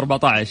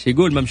 2014.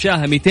 يقول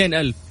ممشاها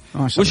 200,000.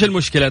 وش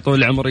المشكلة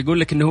طول العمر؟ يقول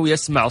لك إنه هو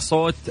يسمع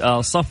صوت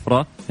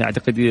صفرة،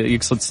 يعتقد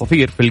يقصد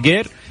صفير في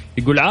الجير.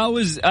 يقول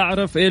عاوز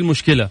أعرف إيه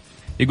المشكلة.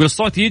 يقول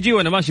الصوت يجي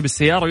وأنا ماشي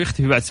بالسيارة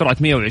ويختفي بعد سرعة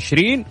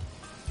 120.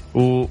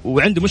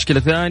 وعنده مشكلة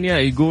ثانية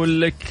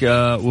يقول لك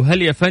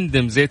وهل يا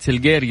فندم زيت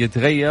الجير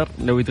يتغير؟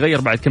 لو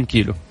يتغير بعد كم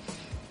كيلو؟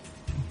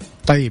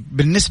 طيب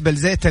بالنسبة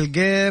لزيت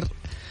القير،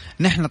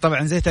 نحن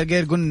طبعا زيت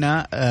القير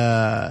قلنا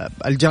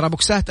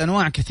الجرابوكسات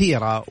أنواع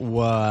كثيرة،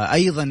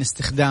 وأيضا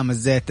استخدام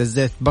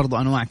الزيت برضو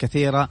أنواع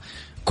كثيرة،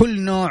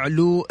 كل نوع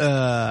له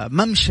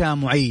ممشى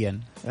معين،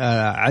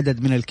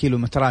 عدد من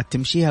الكيلومترات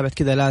تمشيها، بعد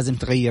كذا لازم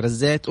تغير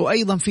الزيت.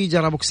 وأيضا في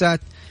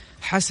جرابوكسات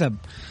حسب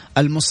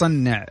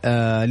المصنع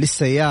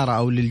للسيارة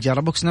أو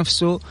للجرابوكس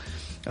نفسه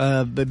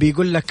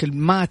بيقول لك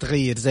ما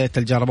تغير زيت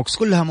الجرابوكس،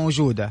 كلها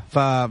موجودة.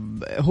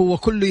 فهو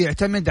كله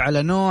يعتمد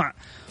على نوع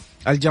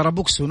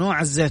الجرابوكس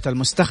ونوع الزيت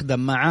المستخدم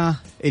معاه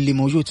اللي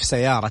موجود في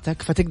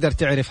سيارتك. فتقدر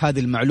تعرف هذه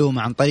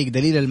المعلومة عن طريق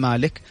دليل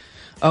المالك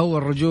أو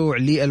الرجوع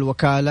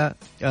للوكالة،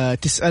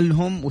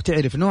 تسألهم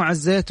وتعرف نوع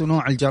الزيت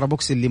ونوع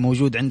الجرابوكس اللي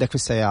موجود عندك في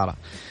السيارة.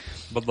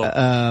 بالضبط.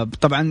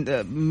 طبعا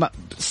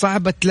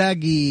صعب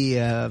تلاقي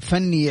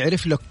فني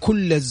يعرف لك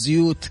كل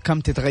الزيوت كم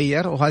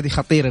تتغير، وهذه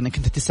خطيرة انك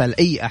انت تسأل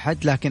اي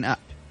احد. لكن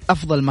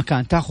افضل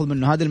مكان تاخذ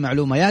منه هذه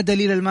المعلومة يا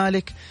دليل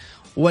المالك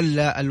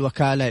ولا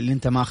الوكالة اللي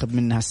انت ماخذ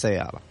منها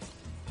السيارة.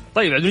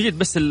 طيب عبد المجيد،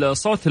 بس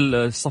الصوت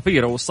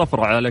الصفيرة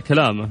والصفرة على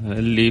كلامه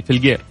اللي في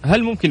الجير،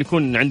 هل ممكن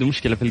يكون عنده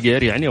مشكلة في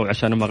الجير يعني، او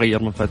عشان ما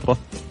غير من فترة؟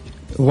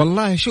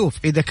 والله شوف،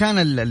 إذا كان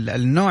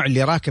النوع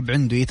اللي راكب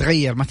عنده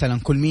يتغير مثلا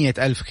كل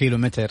 100,000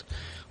 كيلومتر،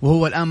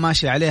 وهو الآن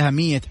ماشي عليها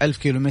 100,000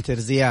 كيلومتر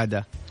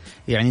زيادة،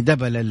 يعني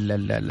دبل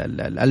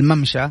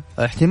الممشى،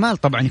 احتمال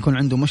طبعا يكون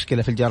عنده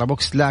مشكلة في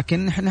الجرابوكس.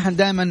 لكن نحن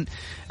دائما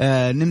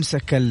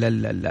نمسك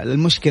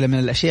المشكلة من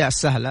الأشياء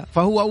السهلة.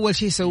 فهو أول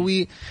شيء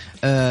يسويه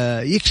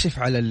يكشف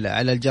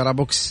على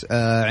الجرابوكس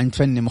عند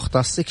فني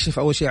مختص، يكشف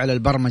أول شيء على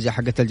البرمجة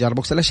حقت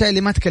الجرابوكس، الأشياء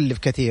اللي ما تكلف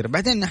كثير.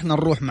 بعدين نحن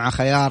نروح مع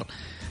خيار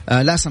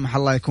لا سمح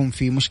الله يكون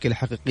في مشكلة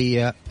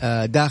حقيقية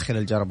داخل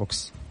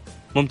الجرابوكس.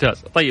 ممتاز.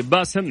 طيب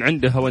باسم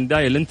عنده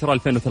هونداي الانترا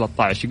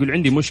 2013، يقول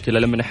عندي مشكلة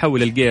لما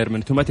أحول الجير من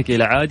اوتوماتيك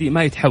إلى عادي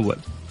ما يتحول.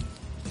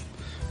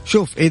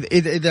 شوف،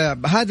 إذا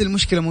هذه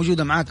المشكلة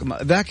موجودة معك،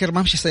 ذاكر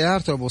ممشي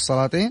سيارته أبو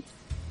السلاطين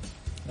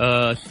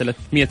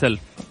 300,000.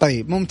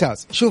 طيب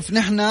ممتاز. شوف،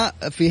 نحن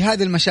في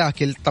هذه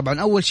المشاكل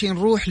طبعا أول شيء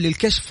نروح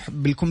للكشف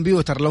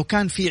بالكمبيوتر. لو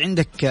كان في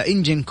عندك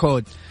انجن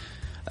كود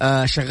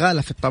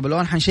شغالة في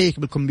الطابلون حنشيك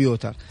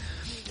بالكمبيوتر.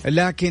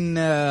 لكن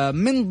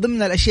من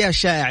ضمن الأشياء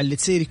الشائعة اللي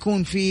تصير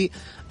يكون في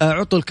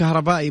عطل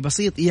كهربائي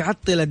بسيط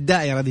يعطل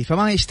الدائرة دي،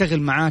 فما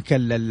يشتغل معاك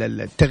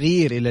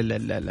التغيير إلى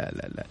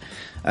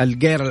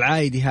الجير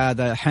العادي.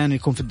 هذا أحيانا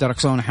يكون في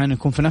الدركسون، أحيانا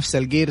يكون في نفس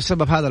الجير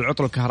بسبب هذا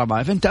العطل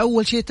الكهربائي. فأنت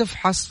أول شيء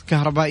تفحص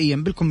كهربائيا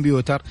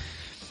بالكمبيوتر،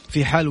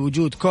 في حال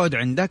وجود كود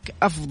عندك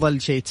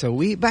أفضل شيء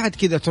تسويه. بعد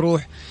كذا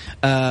تروح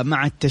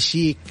مع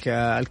التشيك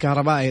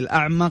الكهربائي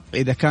الأعمق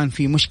إذا كان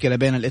في مشكلة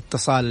بين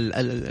الاتصال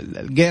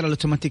الجير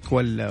الأوتوماتيك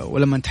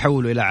ولما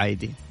تحوله إلى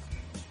عادي.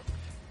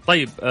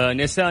 طيب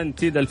نيسان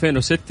تيد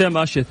 2006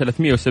 ماشية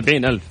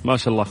 370,000 ما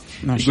شاء الله.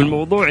 يقول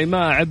موضوعي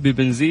ما أعبي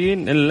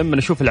بنزين إلا لما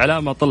نشوف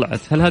العلامة طلعت،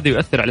 هل هذا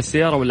يؤثر على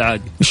السيارة ولا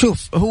عادي؟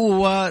 شوف،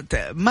 هو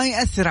ما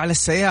يأثر على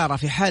السيارة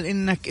في حال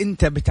إنك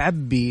أنت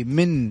بتعبي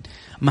من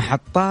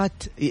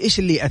محطات. إيش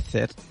اللي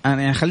يأثر؟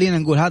 يعني خلينا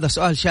نقول هذا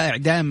سؤال شائع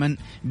دائما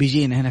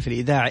بيجينا هنا في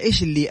الإذاعة.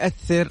 إيش اللي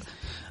يأثر؟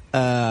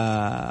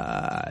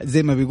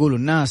 زي ما بيقولوا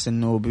الناس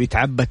إنه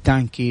بيتعبى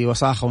التانكي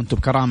وساخة وانتم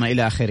بكرامة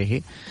إلى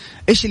آخره.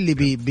 إيش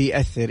اللي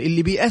بيأثر؟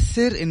 اللي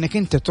بيأثر إنك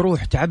أنت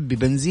تروح تعبي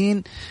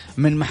بنزين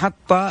من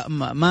محطة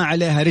ما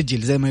عليها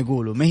رجل زي ما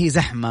يقولوا، ما هي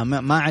زحمة،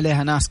 ما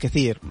عليها ناس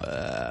كثير،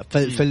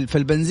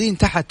 فالبنزين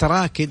تحت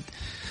راكد،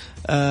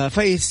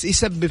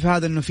 فيسبب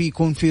هذا إنه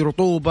يكون في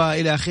رطوبة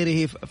إلى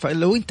آخره.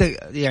 فلو أنت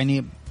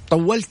يعني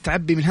طولت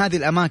تعبي من هذه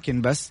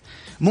الأماكن بس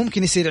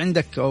ممكن يصير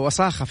عندك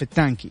وساخة في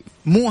التانكي.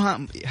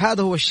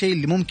 هذا هو الشيء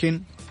اللي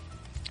ممكن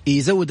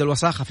يزود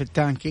الوساخة في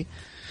التانكي.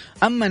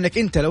 أما أنك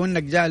أنت لو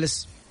أنك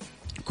جالس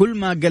كل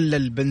ما قل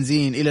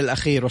البنزين إلى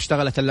الأخير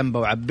واشتغلت اللمبة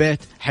وعبيت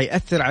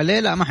حيأثر عليه؟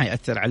 لا، ما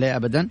حيأثر عليه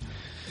أبدا.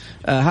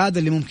 هذا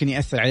اللي ممكن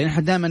يأثر عليه.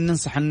 نحن دائما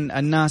ننصح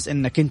الناس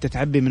انك انت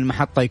تعبي من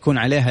محطة يكون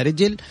عليها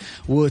رجل،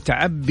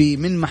 وتعبي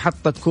من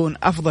محطة تكون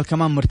افضل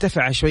كمان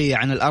مرتفعة شوية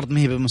عن الارض، ما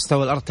هي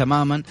بمستوى الارض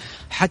تماما،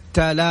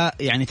 حتى لا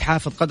يعني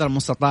تحافظ قدر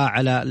المستطاع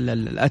على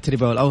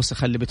الاتربة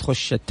والاوسخة اللي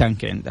بتخش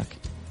التانك عندك.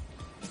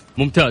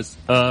 ممتاز.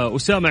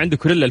 أسامة عنده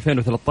كوريلا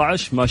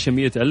 2013 ماشي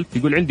 100,000،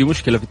 يقول عندي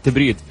مشكلة في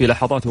التبريد في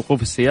لحظات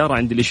وقوف السيارة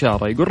عند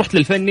الإشارة. يقول رحت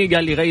للفني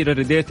قال لي غير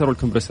الراديتر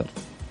والكمبرسر.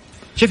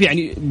 شوف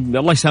يعني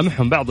الله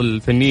يسامحهم بعض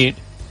الفنيين،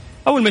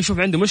 أول ما يشوف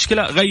عنده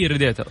مشكلة غير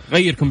راديتر،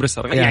 غير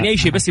كمبرسر، يعني أي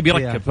شيء بس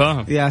بيركب.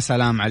 فاهم؟ يا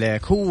سلام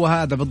عليك، هو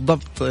هذا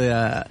بالضبط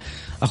يا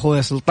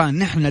أخوي سلطان.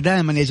 نحن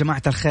دائما يا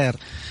جماعة الخير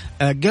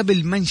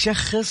قبل ما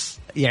نشخص،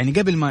 يعني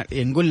قبل ما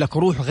نقول لك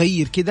روح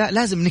غير كذا،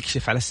 لازم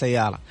نكشف على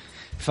السيارة.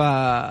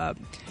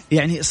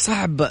 يعني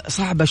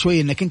صعبة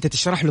شوية انك انت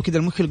تشرح له كده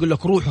المشكلة، يقول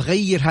لك روح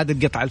غير هذه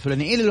القطعة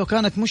الفلانية، الا لو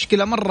كانت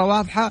مشكلة مرة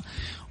واضحة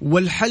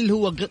والحل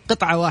هو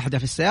قطعة واحدة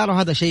في السيارة،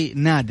 وهذا شيء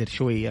نادر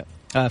شوية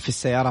في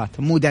السيارات،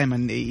 مو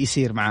دائما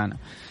يصير معانا.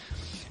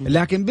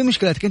 لكن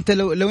بمشكلتك انت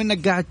لو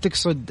انك قاعد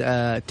تقصد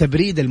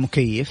تبريد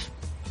المكيف،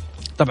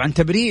 طبعا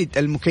تبريد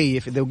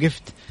المكيف اذا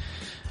وقفت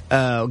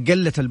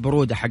قلت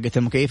البرودة حقة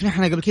المكيف.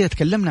 نحن قبل كده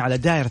تكلمنا على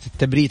دائرة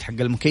التبريد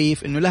حق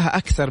المكيف، انه لها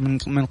اكثر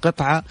من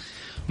قطعة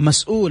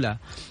مسؤولة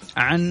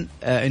عن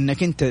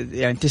انك انت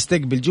يعني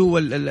تستقبل جوا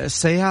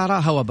السيارة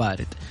هواء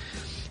بارد.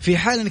 في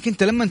حال انك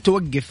انت لما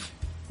توقف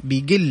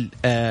بيقل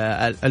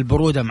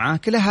البرودة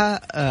معاك،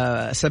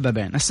 لها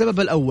سببين. السبب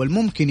الأول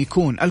ممكن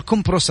يكون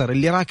الكمبروسر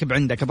اللي راكب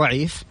عندك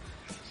ضعيف،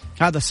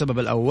 هذا السبب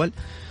الأول،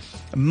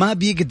 ما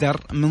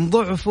بيقدر من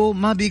ضعفه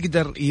ما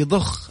بيقدر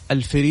يضخ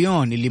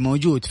الفريون اللي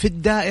موجود في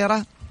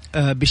الدائرة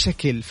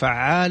بشكل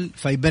فعال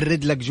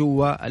فيبرد لك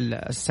جوا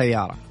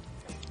السيارة.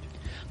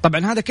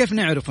 طبعا هذا كيف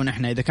نعرفه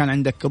نحن إذا كان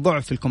عندك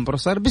ضعف في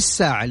الكمبروسر؟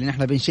 بالساعة اللي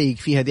نحن بنشيك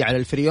فيها دي على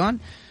الفريون،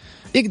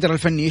 يقدر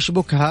الفني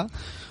يشبكها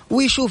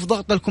ويشوف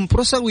ضغط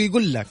الكمبروسر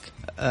ويقول لك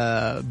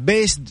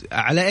بيسد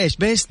على ايش؟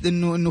 بيسد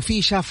انه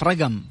في شاف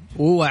رقم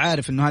وهو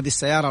عارف انه هذه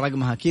السيارة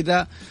رقمها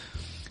كذا،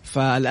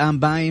 فالآن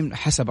باين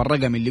حسب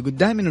الرقم اللي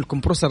قدامي إنه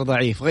الكمبروسر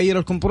ضعيف، غير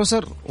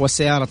الكمبروسر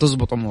والسيارة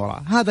تزبط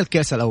أمورها. هذا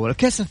الكيس الأول.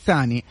 الكيس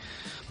الثاني،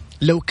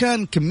 لو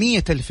كان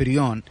كمية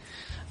الفريون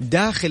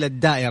داخل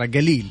الدائرة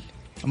قليل،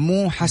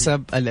 مو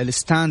حسب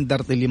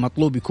الستاندرد اللي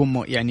مطلوب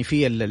يكون يعني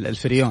فيه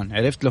الفريون،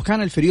 عرفت؟ لو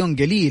كان الفريون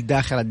قليل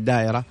داخل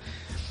الدائرة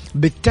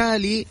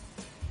بالتالي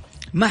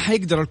ما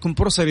حيقدر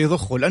الكمبروسر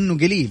يضخه لأنه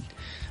قليل.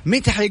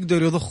 متى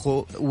حيقدر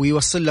يضخه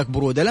ويوصل لك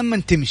برودة؟ لما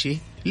تمشي.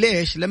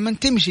 ليش؟ لما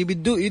تمشي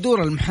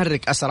يدور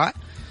المحرك أسرع،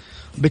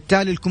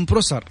 بالتالي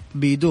الكمبروسر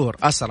بيدور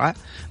أسرع،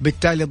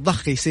 بالتالي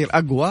الضخ يصير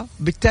أقوى،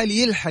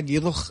 بالتالي يلحق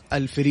يضخ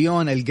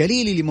الفريون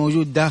القليل اللي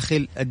موجود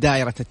داخل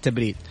دائرة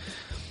التبريد.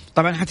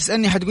 طبعا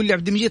حتسألني حتقول لي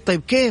عبد المجيد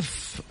طيب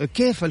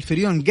كيف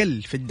الفريون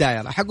قل في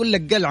الدائرة؟ حقول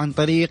لك قل عن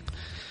طريق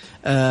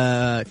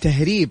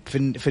تهريب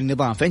في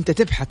النظام. فأنت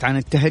تبحث عن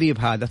التهريب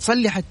هذا،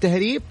 تصلح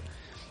التهريب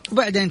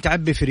وبعدين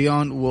تعبي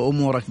فريون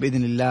وأمورك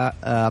بإذن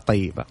الله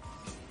طيبة.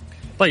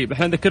 طيب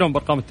احنا نذكرهم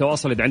بارقام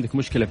التواصل. اذا عندك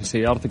مشكله في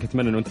سيارتك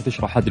اتمنى انه انت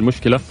تشرح هذه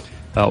المشكله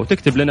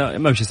وتكتب لنا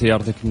ما مش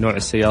سيارتك، نوع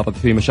السياره،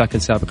 في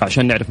مشاكل سابقه،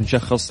 عشان نعرف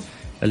نشخص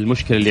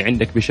المشكله اللي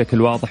عندك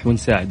بشكل واضح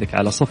ونساعدك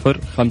على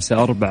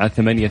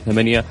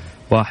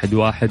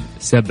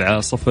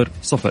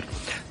 0548811700.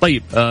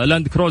 طيب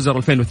لاند كروزر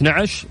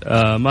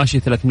 2012 ماشي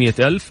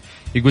 300,000.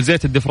 يقول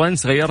زيت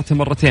الدفرنس غيرته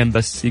مرتين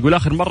بس، يقول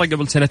آخر مرة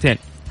قبل سنتين،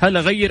 هل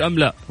أغير أم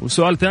لا؟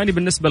 وسؤال ثاني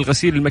بالنسبة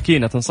لغسيل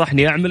الماكينة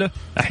تنصحني أعمله؟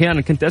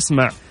 أحيانا كنت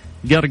أسمع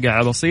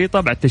قرقعة بسيطة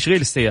بعد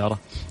تشغيل السيارة.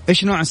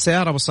 إيش نوع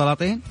السيارة أبو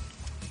السلاطين؟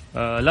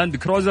 لاند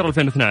كروزر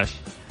 2012.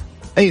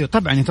 أيوه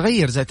طبعا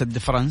يتغير زيت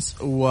الدفرنس.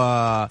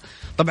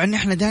 وطبعا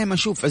نحن دائما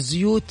نشوف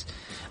الزيوت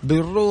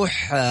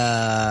بنروح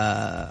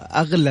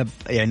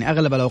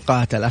أغلب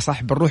الأوقات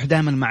الأصح بنروح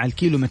دائما مع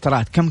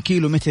الكيلومترات، كم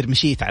كيلومتر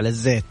مشيت على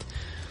الزيت.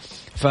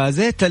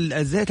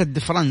 فزيت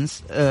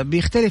الدفرنس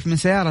بيختلف من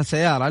سيارة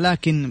لسيارة،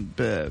 لكن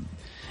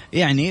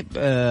يعني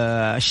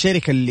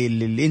الشركة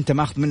اللي انت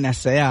ماخذ منها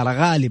السيارة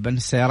غالبا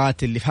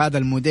السيارات اللي في هذا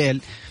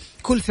الموديل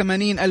كل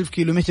 80,000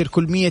 كيلومتر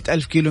كل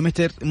 100,000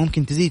 كيلومتر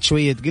ممكن تزيد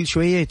شوية تقل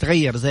شوية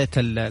يتغير زيت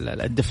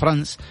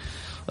الدفرنس.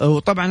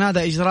 وطبعا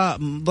هذا إجراء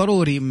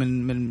ضروري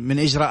من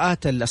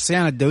إجراءات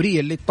الصيانة الدورية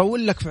اللي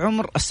تطول لك في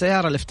عمر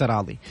السيارة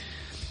الافتراضي.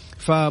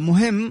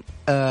 فمهم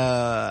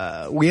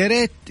ويا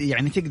ريت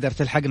يعني تقدر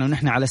تلحقنا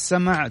ونحن على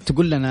السمع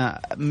تقول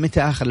لنا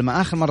متى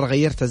لما آخر مرة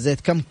غيرت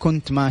الزيت، كم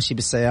كنت ماشي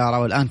بالسيارة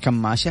والآن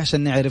كم ماشي،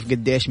 عشان نعرف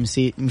قديش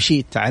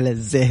مشيت على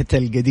الزيت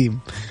القديم.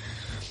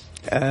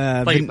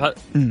 طيب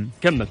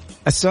كمل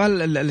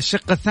السؤال.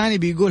 الشق الثاني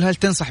بيقول هل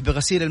تنصح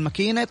بغسيل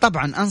الماكينة؟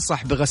 طبعا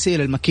أنصح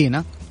بغسيل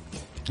الماكينة،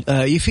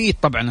 يفيد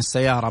طبعا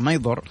السيارة ما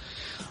يضر،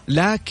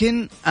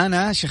 لكن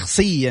أنا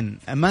شخصيا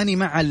ماني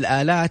مع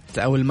الآلات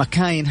أو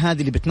المكاين هذه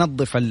اللي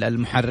بتنظف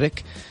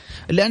المحرك،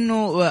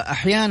 لأنه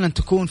أحيانا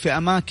تكون في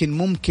أماكن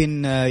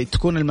ممكن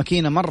تكون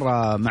الماكينة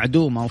مرة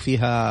معدومة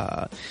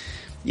وفيها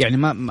يعني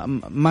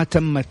ما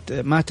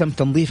تم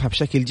تنظيفها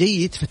بشكل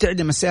جيد،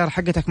 فتعدم السيارة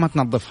حقتك ما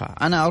تنظفها.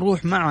 أنا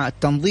أروح مع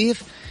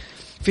التنظيف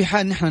في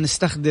حال نحن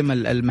نستخدم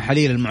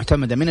المحاليل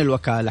المعتمدة من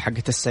الوكالة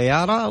حقت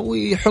السيارة،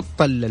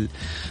 ويحط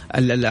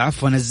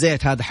عفوا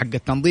الزيت هذا حق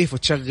التنظيف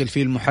وتشغل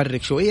فيه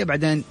المحرك شوية،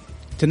 بعدين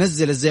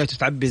تنزل الزيت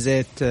وتعبي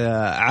زيت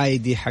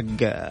عادي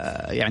حق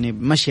يعني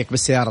مشيك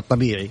بالسيارة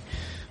الطبيعي.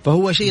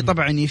 فهو شيء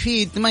طبعا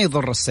يفيد ما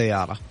يضر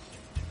السيارة.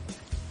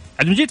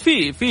 المجيد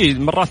في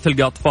مرات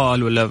تلقى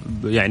أطفال ولا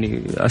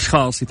يعني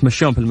أشخاص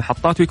يتمشون في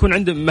المحطات ويكون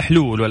عندهم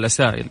محلول ولا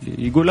سائل،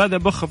 يقول هذا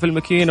بخ في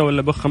الماكينة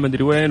ولا بخ ما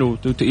أدري وين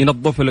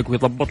وينظف لك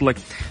ويضبط لك.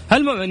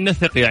 هل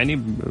نثق يعني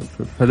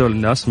في هذول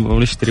الناس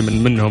ونشتري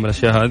منهم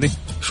الأشياء هذه؟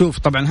 شوف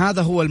طبعا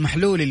هذا هو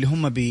المحلول اللي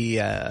هم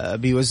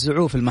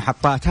بيوزعوه في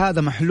المحطات،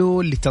 هذا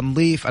محلول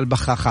لتنظيف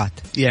البخاخات،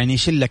 يعني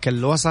يشلك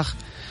الوسخ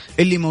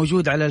اللي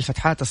موجود على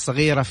الفتحات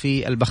الصغيرة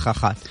في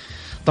البخاخات.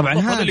 طبعا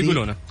هذا اللي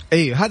يقولونه.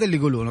 ايوه هذا اللي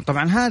يقولونه.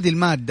 طبعا هذه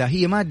المادة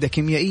هي مادة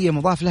كيميائية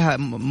مضاف لها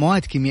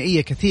مواد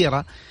كيميائية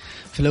كثيرة،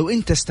 فلو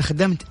انت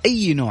استخدمت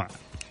اي نوع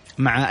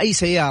مع اي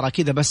سيارة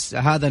كذا بس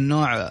هذا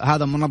النوع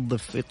هذا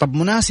منظف، طب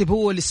مناسب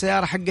هو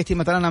للسيارة حقتي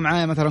مثلا انا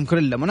معايا مثلا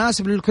كوريلا،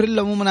 مناسب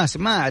للكوريلا مو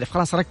مناسب ما اعرف،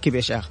 خلاص ركب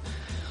يا شيخ.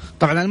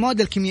 طبعا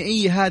المواد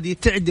الكيميائية هذه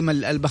تعدم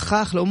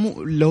البخاخ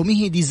لو ما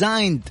هي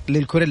ديزايند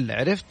للكوريلا،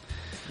 عرفت؟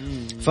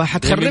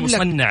 فحتخرب لك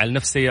مصنع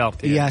لنفس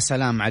سيارتي يا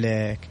سلام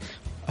عليك.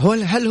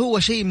 هل هو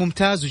شيء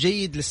ممتاز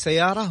وجيد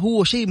للسيارة؟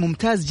 هو شيء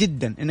ممتاز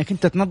جدا انك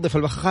انت تنظف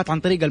البخاخات عن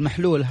طريق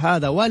المحلول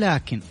هذا،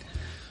 ولكن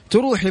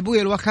تروح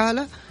لابويا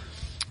الوكالة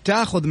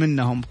تاخذ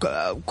منهم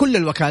كل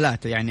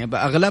الوكالات، يعني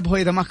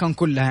اغلبها اذا ما كان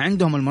كلها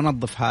عندهم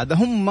المنظف هذا،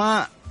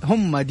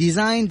 هم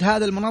ديزايند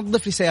هذا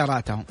المنظف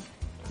لسياراتهم،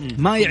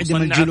 ما يعدم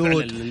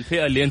الجلود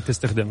الفئة اللي انت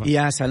تستخدمها.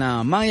 يا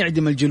سلام، ما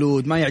يعدم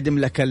الجلود، ما يعدم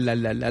لك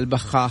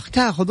البخاخ،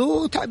 تاخذه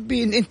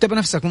وتعبين انت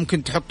بنفسك،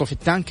 ممكن تحطه في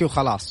التانكي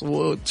وخلاص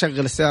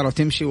وتشغل السيارة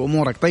وتمشي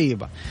وامورك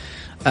طيبة.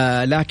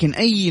 لكن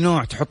اي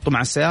نوع تحطه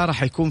مع السيارة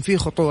حيكون فيه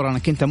خطورة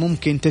انك انت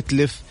ممكن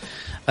تتلف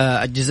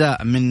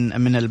أجزاء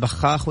من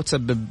البخاخ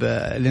وتسبب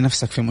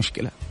لنفسك في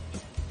مشكلة.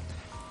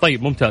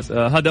 طيب ممتاز.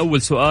 هذا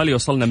أول سؤال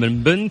يوصلنا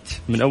من بنت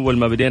من أول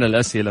ما بدينا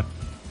الأسئلة.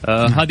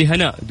 هذه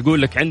هناء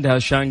تقول لك عندها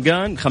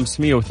شانغان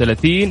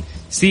 530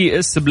 سي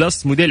اس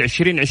بلس موديل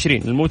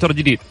 2020 الموتور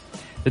جديد.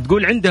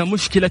 تقول عندها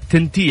مشكلة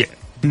تنتيع،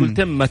 تقول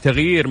تم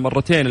تغيير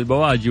مرتين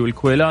البواجي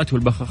والكويلات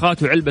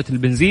والبخاخات وعلبة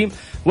البنزين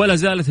ولا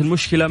زالت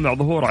المشكلة مع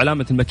ظهور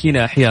علامة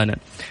الماكينة أحيانا.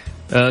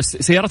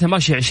 سيارتها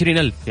ماشية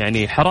 20,000،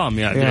 يعني حرام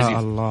يا عبد العزيز. يا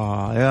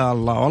الله يا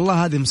الله،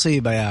 والله هذه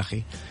مصيبة يا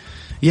أخي.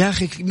 يا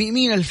أخي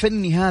مين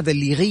الفني هذا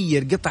اللي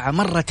يغير قطعة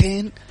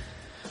مرتين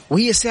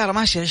وهي السيارة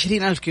ماشية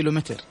 20,000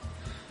 كيلومتر؟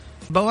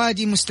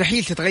 بواجي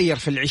مستحيل تتغير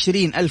في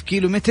 20,000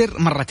 كيلومتر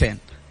مرتين،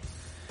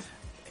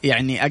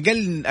 يعني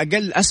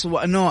أقل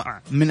أسوأ نوع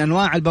من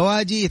أنواع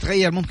البواجي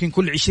يتغير ممكن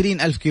كل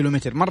 20,000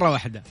 كيلومتر مرة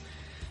واحدة.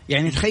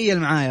 يعني تخيل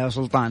معايا يا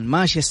سلطان،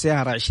 ماشي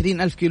السيارة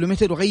 20,000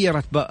 كيلومتر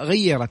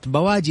وغيرت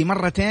بواجي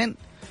مرتين،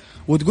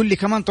 وتقول لي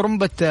كمان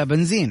طرمبة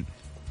بنزين.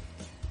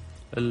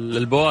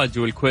 البواجي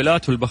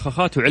والكويلات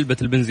والبخاخات وعلبة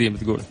البنزين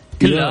بتقول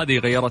كلها هذه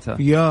غيرتها.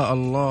 يا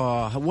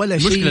الله، ولا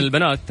شيء. مشكلة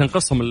البنات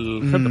تنقصهم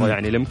الخبرة،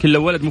 يعني يمكن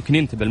لو ولد ممكن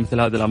ينتبه مثل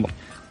هذا الأمر.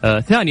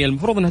 ثانيا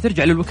المفروض أنها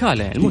ترجع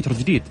للوكالة، يعني الموتور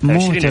جديد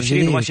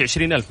 2020 وماشي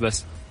 20,000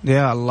 بس.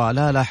 يا الله،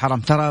 لا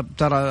حرام.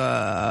 ترى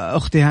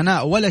أختي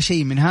هناء، ولا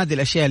شيء من هذه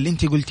الأشياء اللي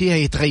أنت قلتيها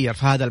يتغير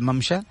في هذا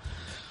الممشى،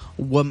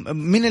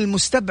 ومن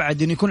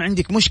المستبعد أن يكون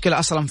عندك مشكلة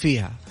أصلا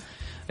فيها.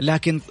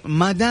 لكن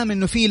ما دام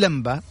أنه في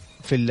لمبة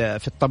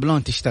في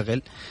الطبلون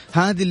تشتغل،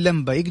 هذه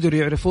اللمبة يقدروا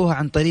يعرفوها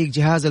عن طريق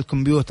جهاز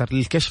الكمبيوتر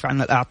للكشف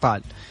عن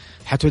الأعطال.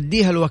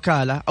 حتوديها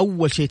الوكالة،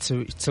 أول شيء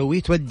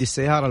تسويه تودي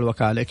السيارة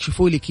الوكالة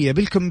يكشفوا لك هي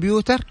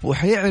بالكمبيوتر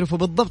وحيعرفوا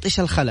بالضبط إيش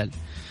الخلل.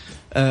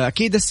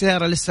 أكيد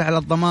السيارة لسه على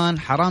الضمان،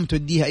 حرام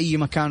توديها أي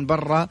مكان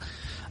برا،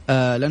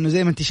 لأنه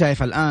زي ما أنت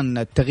شايف الآن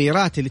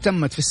التغييرات اللي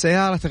تمت في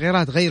السيارة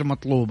تغييرات غير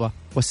مطلوبة،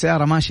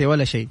 والسيارة ماشية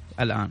ولا شيء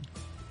الآن.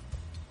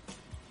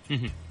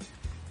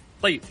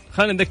 طيب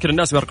خلينا نذكر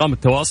الناس بأرقام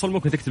التواصل.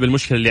 ممكن تكتب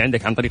المشكلة اللي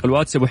عندك عن طريق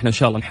الواتساب وإحنا إن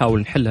شاء الله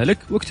نحاول نحلها لك،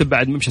 واكتب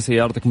بعد ممشى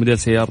سيارتك، موديل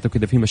سيارتك،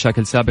 وإذا في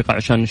مشاكل سابقة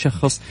عشان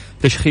نشخص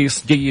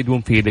تشخيص جيد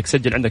ومفيدك.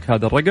 سجل عندك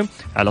هذا الرقم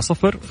على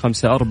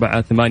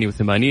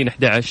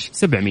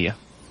 0548811700.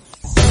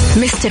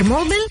 مستر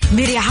موبل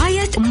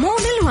برعاية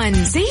موبل 1،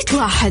 زيت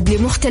واحد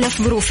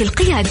لمختلف ظروف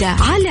القيادة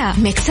على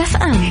ميكس اف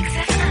ام.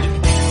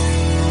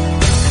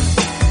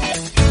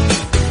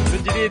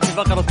 جديد في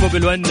فقرة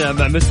موبل 1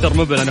 مع مستر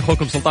موبل. أنا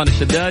أخوكم سلطان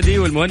الشدادي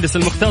والمهندس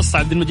المختص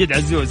عبد المجيد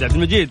عزوز. عبد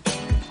المجيد،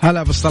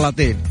 هلا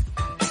بالسلاطين.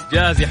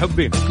 جاهز يا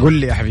حبي؟ قل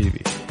لي يا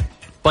حبيبي.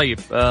 طيب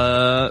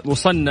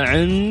وصلنا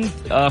عند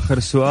آخر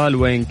سؤال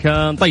وين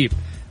كان. طيب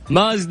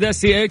مازدا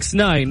سي اكس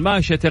 9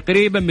 ماشية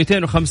تقريبا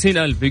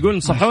 250,000. يقول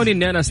نصحوني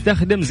إني أنا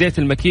أستخدم زيت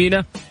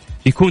الماكينة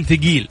يكون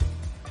ثقيل،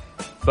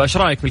 فايش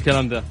رايك في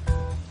الكلام ذا؟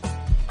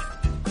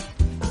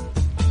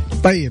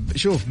 طيب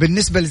شوف،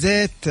 بالنسبة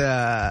لزيت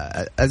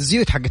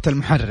الزيوت حقت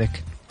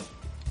المحرك،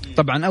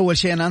 طبعا أول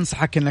شيء أنا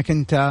أنصحك أنك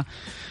أنت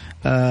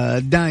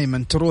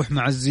دائما تروح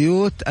مع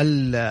الزيوت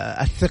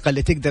الثقة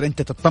اللي تقدر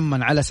أنت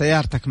تطمن على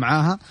سيارتك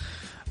معاها.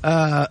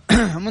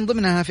 من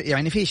ضمنها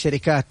يعني في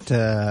شركات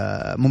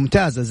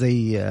ممتازة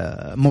زي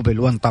موبل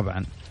 1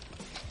 طبعا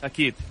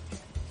أكيد.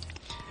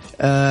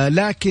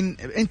 لكن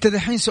أنت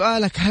دحين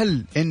سؤالك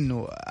هل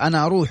إنه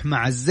أنا أروح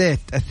مع الزيت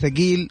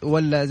الثقيل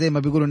ولا زي ما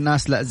بيقولوا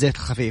الناس لا زيت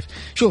خفيف؟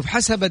 شوف،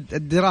 حسب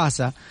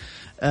الدراسة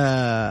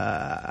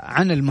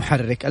عن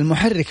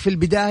المحرك في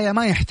البداية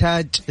ما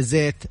يحتاج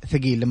زيت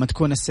ثقيل لما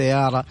تكون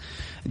السيارة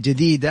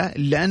جديدة،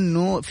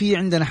 لأنه في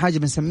عندنا حاجة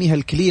بنسميها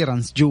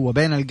الكليرنس جوا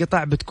بين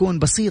القطع بتكون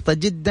بسيطة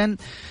جدا،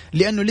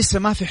 لأنه لسه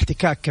ما في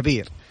احتكاك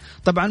كبير.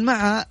 طبعا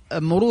مع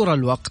مرور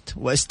الوقت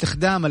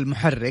واستخدام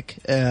المحرك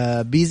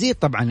بيزيد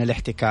طبعا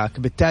الاحتكاك،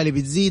 بالتالي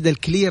بتزيد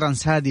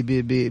الكليرنس هذه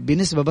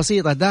بنسبة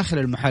بسيطة داخل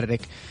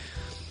المحرك.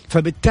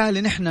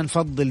 فبالتالي نحن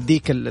نفضل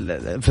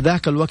في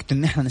ذاك الوقت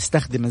ان احنا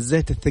نستخدم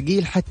الزيت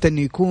الثقيل حتى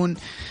انه يكون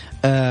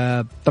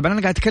طبعا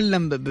انا قاعد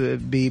اتكلم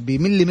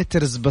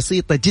بمليمترز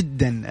بسيطة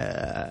جدا،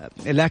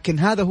 لكن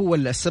هذا هو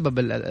السبب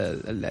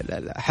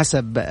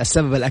حسب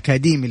السبب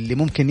الاكاديمي اللي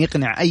ممكن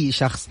يقنع اي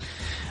شخص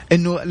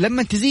انه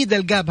لما تزيد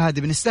القاب هذه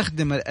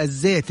بنستخدم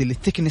الزيت اللي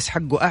التكنس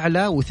حقه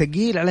اعلى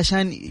وثقيل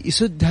علشان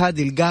يسد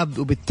هذه القاب،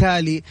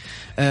 وبالتالي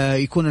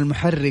يكون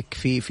المحرك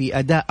في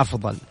اداء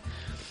افضل.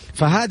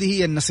 فهذه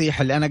هي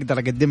النصيحة اللي أنا أقدر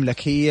أقدم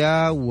لك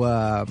هي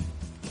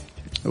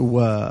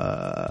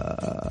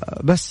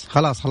بس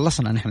خلاص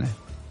خلصنا نحن.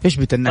 ايش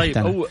بتنحت؟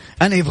 طيب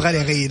انا يبغى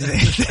لي اغير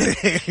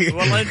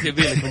والله انت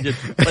يبيلك من جد.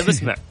 طيب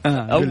اسمع،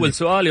 اول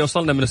سؤال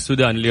يوصلنا من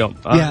السودان اليوم.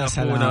 يا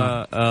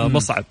سلام.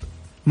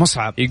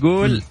 مصعب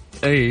يقول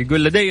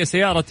يقول لدي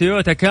سيارة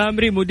تويوتا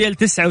كامري موديل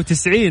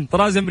 99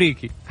 طراز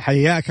أمريكي.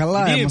 حياك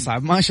الله يا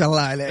مصعب، ما شاء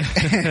الله عليك.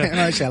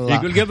 ما شاء الله.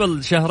 يقول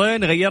قبل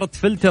شهرين غيرت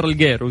فلتر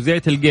الجير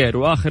وزيت الجير،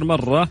 وآخر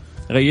مرة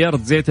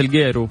غيرت زيت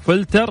الجير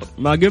وفلتر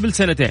ما قبل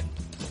سنتين.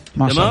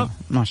 ما شاء الله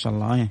ما شاء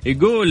الله.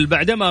 يقول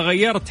بعدما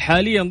غيرت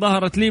حاليا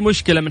ظهرت لي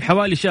مشكلة من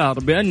حوالي شهر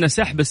بأن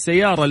سحب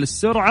السيارة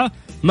للسرعة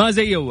ما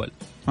زي أول.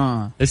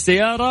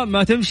 السيارة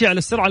ما تمشي على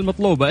السرعة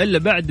المطلوبة إلا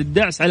بعد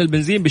الدعس على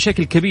البنزين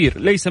بشكل كبير،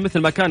 ليس مثل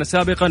ما كان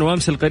سابقا.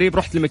 وأمس القريب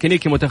رحت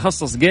لميكانيكي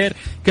متخصص جير،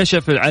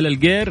 كشف على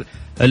الجير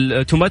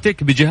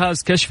الأوتوماتيك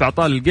بجهاز كشف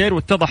أعطال الجير،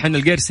 واتضح أن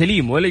الجير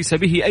سليم وليس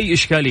به أي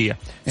إشكالية.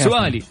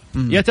 سؤالي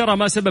يا ترى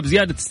ما سبب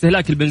زيادة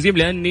استهلاك البنزين؟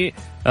 لأني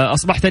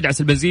أصبحت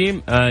أدعس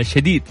البنزين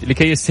شديد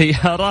لكي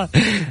السيارة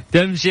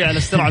تمشي على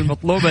السرعة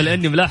المطلوبة،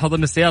 لأني ملاحظ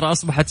أن السيارة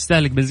أصبحت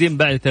تستهلك بنزين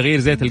بعد تغيير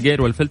زيت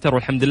الجير والفلتر،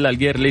 والحمد لله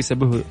الجير ليس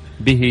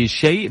به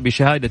شيء.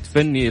 بشهادة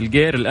فني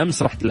الجير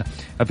الأمس رحت له،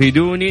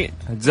 أفيدوني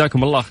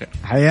جزاكم الله خير.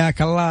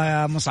 حياك الله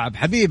يا مصعب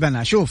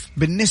حبيبنا. شوف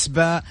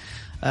بالنسبة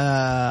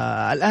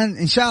الآن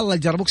إن شاء الله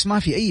الجربوكس ما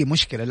في أي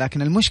مشكلة،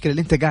 لكن المشكلة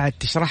اللي أنت قاعد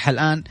تشرحها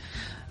الآن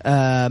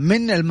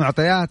من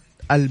المعطيات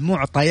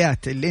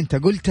اللي أنت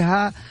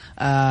قلتها.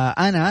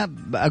 أنا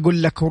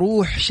أقول لك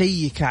روح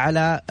شيك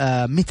على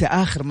متى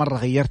آخر مرة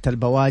غيرت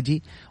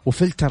البواجي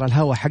وفلتر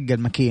الهواء حق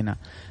الماكينة.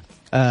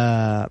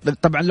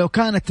 طبعا لو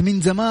كانت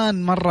من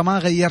زمان مرة ما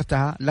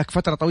غيرتها، لك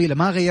فترة طويلة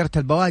ما غيرت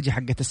البواجي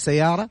حقت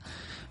السيارة،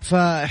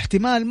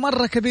 فاحتمال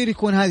مرة كبير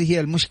يكون هذه هي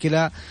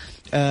المشكلة.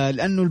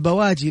 لأنه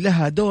البواجي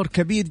لها دور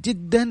كبير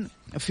جدا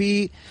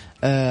في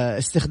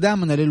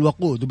استخدامنا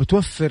للوقود،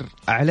 وبتوفر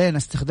علينا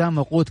استخدام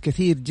وقود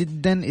كثير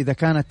جدا إذا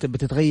كانت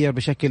بتتغير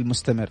بشكل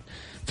مستمر.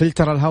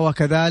 فلتر الهواء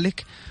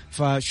كذلك.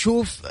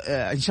 فشوف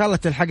إن شاء الله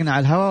تلحقنا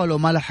على الهواء، ولو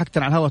ما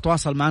لحقتنا على الهواء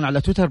تواصل معنا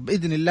على تويتر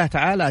بإذن الله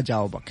تعالى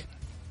أجاوبك.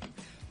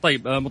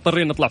 طيب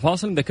مضطرين نطلع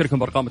فاصل. نذكركم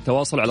بأرقام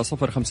التواصل على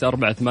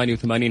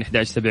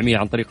 0548811700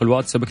 عن طريق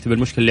الواتساب. اكتب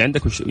المشكلة اللي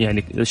عندك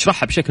يعني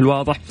اشرحها بشكل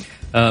واضح،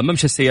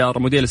 ممشى السيارة،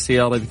 موديل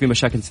السيارة، إذا في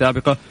مشاكل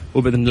سابقة،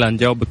 وبإذن الله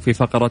نجاوبك في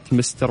فقرة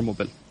مستر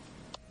موبيل.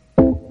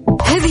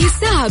 هذه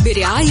الساعة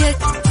برعاية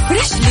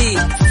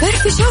فريشلي،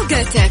 فرف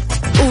شوقاتك،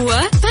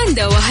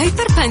 وباندا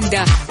وهيبر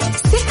باندا،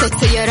 6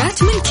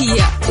 سيارات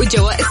ملكية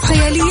وجوائز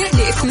خيالية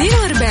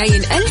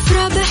ل42 ألف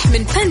رابح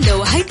من باندا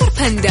وهيبر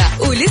باندا،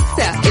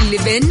 ولسه اللي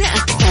بيننا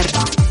أكثر.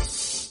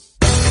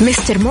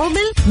 مستر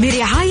موبيل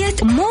برعاية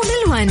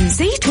موبيل 1،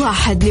 زيت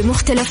واحد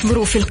لمختلف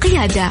ظروف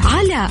القيادة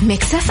على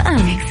ميكس اف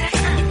ام.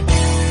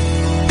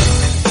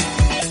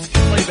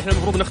 احنا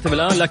المفروض نختم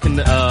الآن، لكن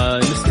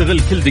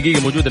نستغل كل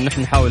دقيقة موجودة ان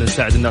احنا نحاول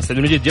نساعد الناس. عبد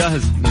المجيد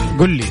جاهز؟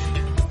 قل لي.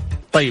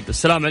 طيب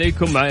السلام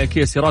عليكم، معي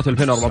كيا سيراتو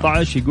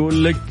 2014.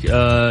 يقول لك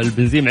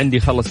البنزين عندي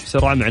خلص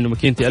بسرعة مع انه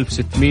ماكينتي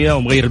 1600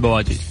 ومغير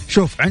البواجي.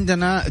 شوف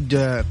عندنا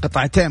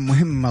قطعتين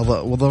مهمة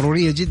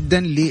وضرورية جدا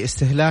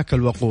لاستهلاك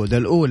الوقود.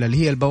 الأولى اللي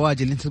هي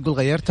البواجي اللي انت تقول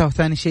غيرتها،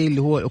 وثاني شيء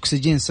اللي هو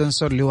الأكسجين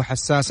سنسور اللي هو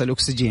حساس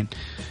الأكسجين.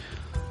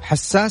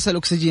 حساس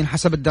الأكسجين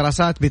حسب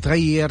الدراسات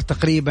بيتغير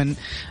تقريبا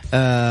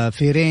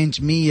في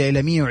رينج 100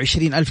 إلى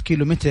 120 ألف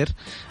كيلومتر.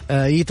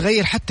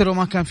 يتغير حتى لو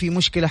ما كان في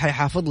مشكلة،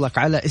 حيحافظ لك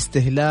على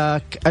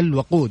استهلاك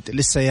الوقود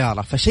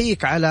للسيارة.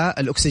 فشيك على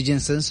الأكسجين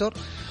سنسور،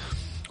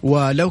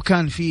 ولو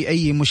كان في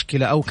أي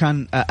مشكلة أو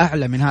كان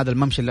أعلى من هذا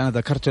الممشى اللي أنا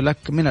ذكرته لك،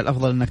 من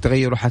الأفضل أنك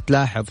تغيره،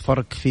 حتلاحظ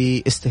فرق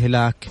في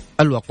استهلاك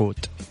الوقود.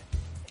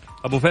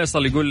 أبو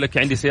فيصل يقول لك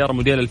عندي سيارة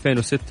موديل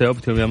 2006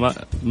 أوبتيميا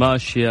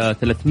ماشية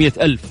 300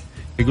 ألف.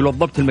 يقول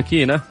وضبط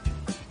الماكينة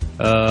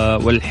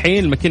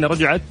والحين الماكينة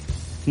رجعت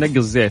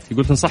تنقص زيت.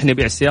 يقول تنصحني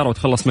أبيع السيارة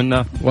وتخلص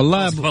منها؟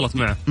 والله غلط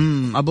معه.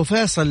 أبو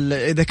فيصل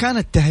إذا كان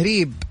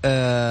التهريب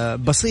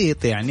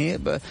بسيط، يعني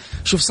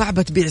شوف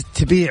صعبة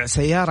تبيع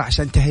سيارة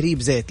عشان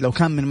تهريب زيت. لو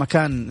كان من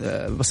مكان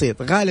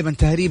بسيط، غالبا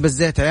تهريب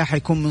الزيت يا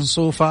حيكون من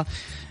صوفة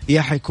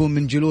يا حيكون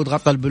من جلود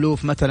غطى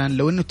البلوف مثلا.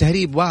 لو إنه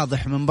تهريب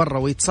واضح من برا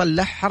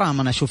ويتصلح، حرام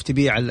أنا أشوف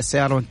تبيع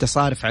السيارة وأنت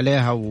صارف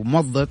عليها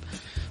وموظف.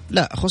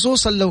 لا،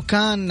 خصوصا لو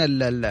كان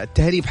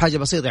التهريب حاجة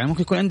بسيطة. يعني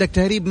ممكن يكون عندك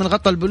تهريب من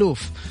غطى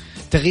البلوف،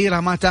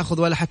 تغييرها ما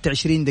تأخذ ولا حتى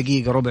 20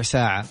 دقيقة ربع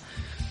ساعة.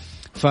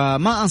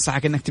 فما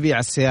أنصحك أنك تبيع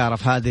السيارة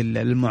في هذه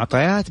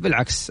المعطيات،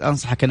 بالعكس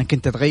أنصحك أنك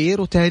أنت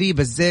تغير. وتهريب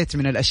الزيت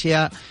من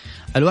الأشياء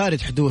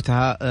الوارد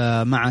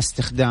حدوثها مع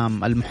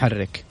استخدام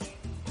المحرك.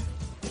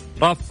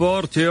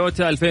 رافور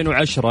تويوتا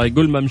 2010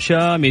 يقول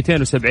ممشى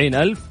 270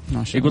 ألف.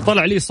 يقول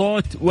طلع لي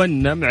صوت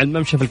ون مع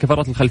الممشى في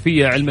الكفرات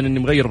الخلفية، علما أني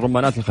مغير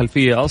الرمانات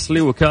الخلفية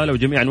أصلي وكالة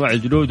وجميع أنواع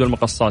الجلود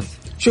والمقصات.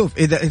 شوف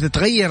إذا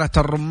تغيرت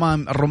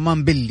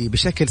الرمان بلي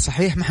بشكل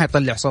صحيح ما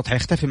حيطلع صوت،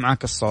 حيختفي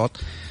معاك الصوت.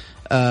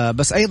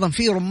 بس أيضا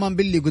في رمان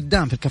بلي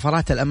قدام في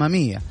الكفرات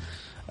الأمامية،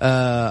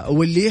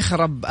 واللي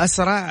يخرب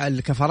أسرع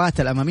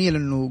الكفرات الأمامية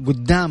لأنه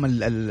قدام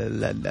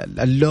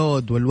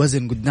اللود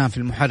والوزن قدام في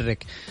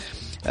المحرك.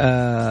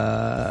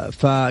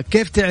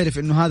 فكيف تعرف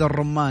إنه هذا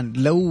الرمان؟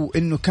 لو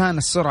إنه كان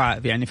السرعة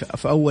يعني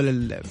في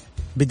أول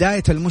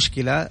بداية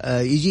المشكلة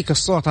يجيك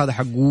الصوت هذا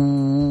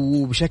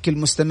حقه بشكل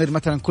مستمر،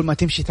 مثلا كل ما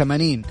تمشي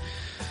 80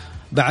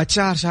 بعد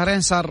شهر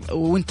شهرين صار،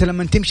 وانت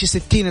لما تمشي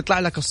 60 يطلع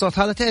لك الصوت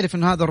هذا، تعرف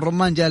انه هذا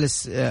الرمان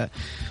جالس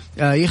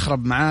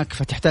يخرب معاك،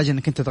 فتحتاج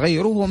انك انت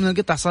تغيره. وهو من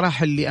القطع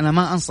صراحة اللي انا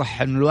ما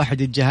انصح انه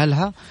الواحد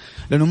يتجاهلها،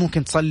 لانه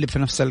ممكن تصلب في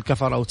نفس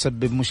الكفر او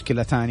تسبب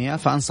مشكلة ثانية،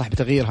 فانصح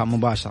بتغييرها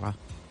مباشرة.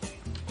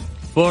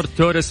 فورد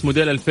تورس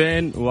موديل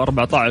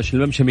 2014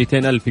 الممشى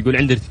 200,000 يقول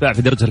عندي ارتفاع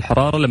في درجة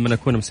الحرارة لما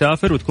أكون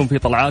مسافر وتكون في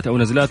طلعات أو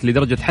نزلات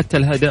لدرجة حتى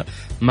الهدى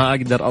ما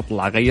أقدر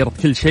أطلع،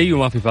 غيرت كل شيء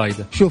وما في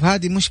فايدة. شوف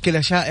هذه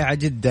مشكلة شائعة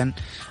جدا،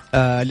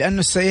 لأنه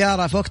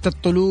السيارة في وقت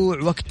الطلوع،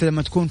 وقت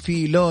لما تكون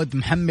في لود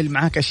محمل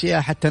معك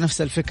أشياء، حتى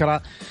نفس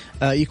الفكرة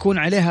يكون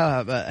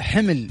عليها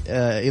حمل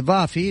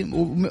إضافي،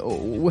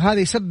 وهذا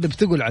يسبب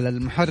ثقل على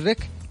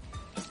المحرك.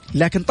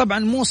 لكن طبعا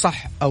مو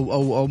صح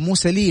أو مو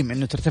سليم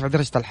إنه ترتفع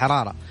درجة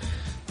الحرارة،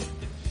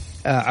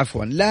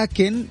 عفوا.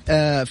 لكن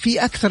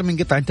في أكثر من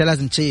قطعة أنت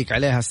لازم تشيك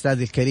عليها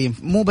أستاذي الكريم،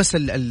 مو بس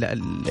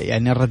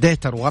يعني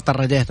الراديتر وغطى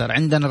الراديتر.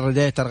 عندنا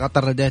الراديتر، غطى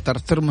الراديتر،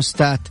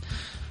 الثرموستات،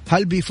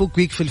 هل بيفك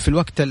ويقفل في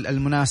الوقت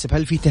المناسب،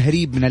 هل في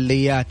تهريب من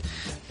الليات،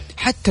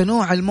 حتى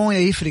نوع المويه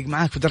يفرق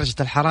معاك في درجة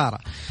الحرارة.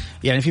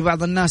 يعني في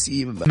بعض الناس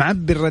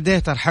معبي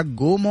الراديتر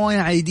حقه مويه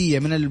عادية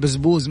من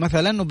البزبوز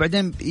مثلا،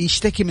 وبعدين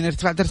يشتكي من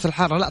ارتفاع درجة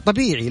الحرارة. لا،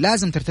 طبيعي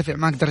لازم ترتفع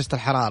معك درجة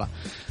الحرارة.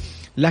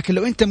 لكن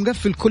لو انت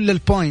مقفل كل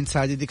البوينتس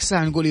هذه، ديك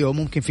الساعة نقول ايوه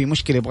ممكن في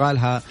مشكلة يبغى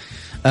لها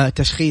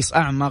تشخيص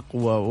اعمق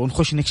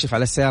ونخش نكشف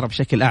على السيارة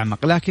بشكل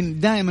اعمق. لكن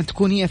دائما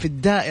تكون هي في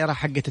الدائرة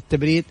حقة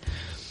التبريد،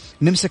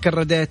 نمسك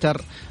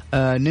الراديتر،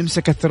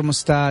 نمسك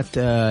الثرموستات،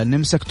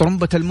 نمسك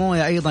طرمبة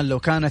الموية أيضا لو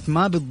كانت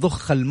ما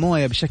بتضخ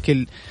الموية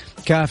بشكل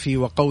كافي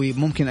وقوي،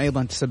 ممكن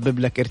أيضا تسبب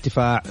لك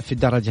ارتفاع في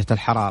درجة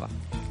الحرارة.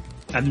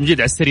 عبد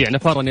المجيد على السريع،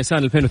 نفار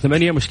نيسان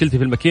 2008 مشكلتي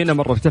في الماكينة،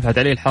 مرة ارتفعت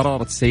عليه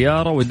حرارة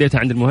السيارة وديتها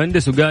عند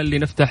المهندس وقال لي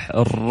نفتح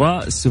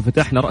الرأس،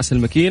 وفتحنا رأس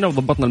الماكينة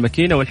وضبطنا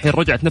الماكينة والحين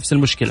رجعت نفس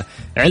المشكلة،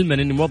 علما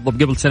اني موظف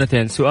قبل 2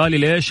 سنين. سؤالي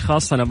ليش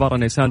خاصة نفار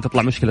نيسان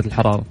تطلع مشكلة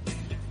الحرارة؟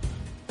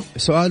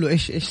 سؤاله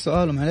ايش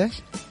سؤاله معلش؟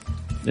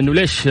 انه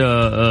ليش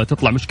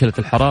تطلع مشكلة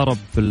الحرارة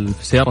في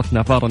سيارة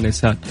نافارة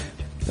نيسان؟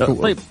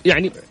 طيب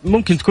يعني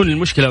ممكن تكون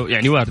المشكلة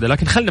يعني واردة،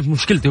 لكن خلنا في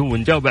مشكلته هو،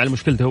 نجاوب على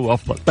مشكلته هو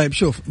أفضل. طيب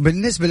شوف،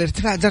 بالنسبة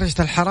لارتفاع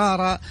درجة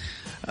الحرارة،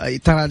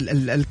 ترى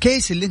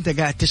الكيس اللي انت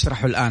قاعد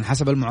تشرحه الآن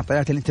حسب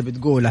المعطيات اللي انت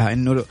بتقولها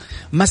انه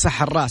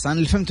مسح الراس، انا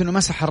اللي فهمت انه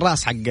مسح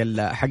الراس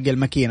حق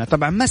الماكينة.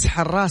 طبعا مسح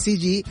الراس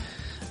يجي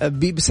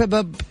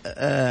بسبب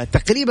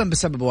تقريبا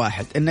بسبب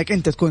واحد، انك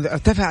انت تكون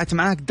ارتفعت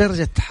معاك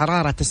درجة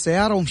حرارة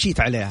السيارة ومشيت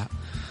عليها.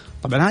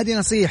 طبعا هذه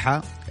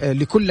نصيحة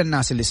لكل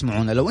الناس اللي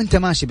يسمعونا، لو انت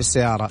ماشي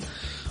بالسيارة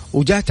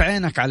وجات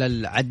عينك على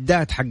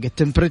العداد حق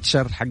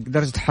التمبريتشر حق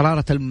درجة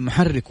حرارة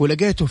المحرك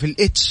ولقيته في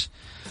الاتش،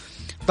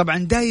 طبعا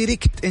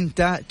دايركت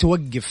انت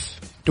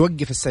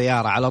توقف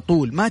السيارة على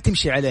طول، ما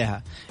تمشي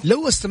عليها.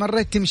 لو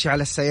استمريت تمشي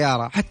على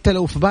السيارة حتى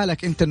لو في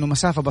بالك انت انه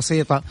مسافة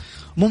بسيطة،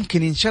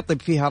 ممكن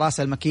ينشطب فيها راس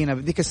الماكينة.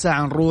 بديك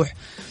الساعة نروح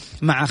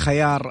مع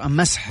خيار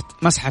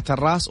مسحة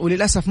الراس،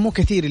 وللأسف مو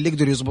كثير اللي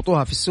يقدروا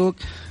يضبطوها في السوق،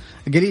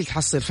 قليل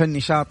تحصل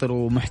فني شاطر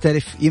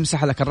ومحترف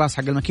يمسح لك الراس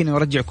حق الماكينة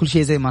ويرجع كل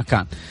شيء زي ما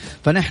كان.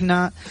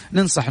 فنحن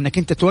ننصح انك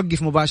انت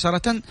توقف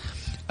مباشرة،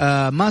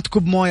 ما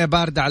تكب موية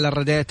باردة على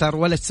الراديتر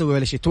ولا تسوي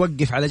ولا شيء،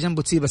 توقف على جنب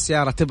وتسيب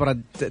السيارة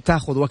تبرد،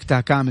 تاخذ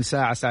وقتها كامل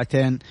ساعة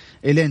ساعتين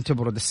إلين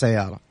تبرد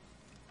السيارة.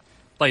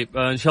 طيب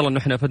إن شاء الله إن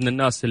إحنا أفدنا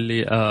الناس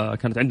اللي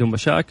كانت عندهم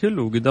مشاكل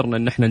وقدرنا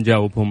إن إحنا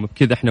نجاوبهم.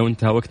 بكذا إحنا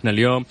وانتهى وقتنا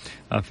اليوم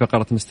في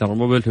فقرة مستر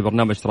موبيل في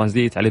برنامج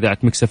ترانزيت على إذاعة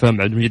مكس اف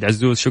ام. عبد المجيد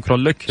عزوز شكرا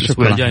لك.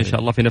 الأسبوع الجاي إن شاء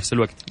الله في نفس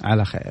الوقت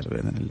على خير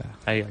بإذن الله.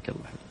 حياك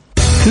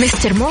الله.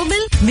 مستر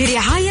موبيل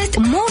برعاية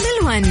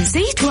موبيل 1،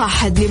 زيت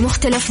واحد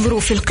لمختلف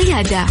ظروف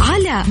القيادة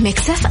على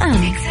مكس اف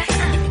ام.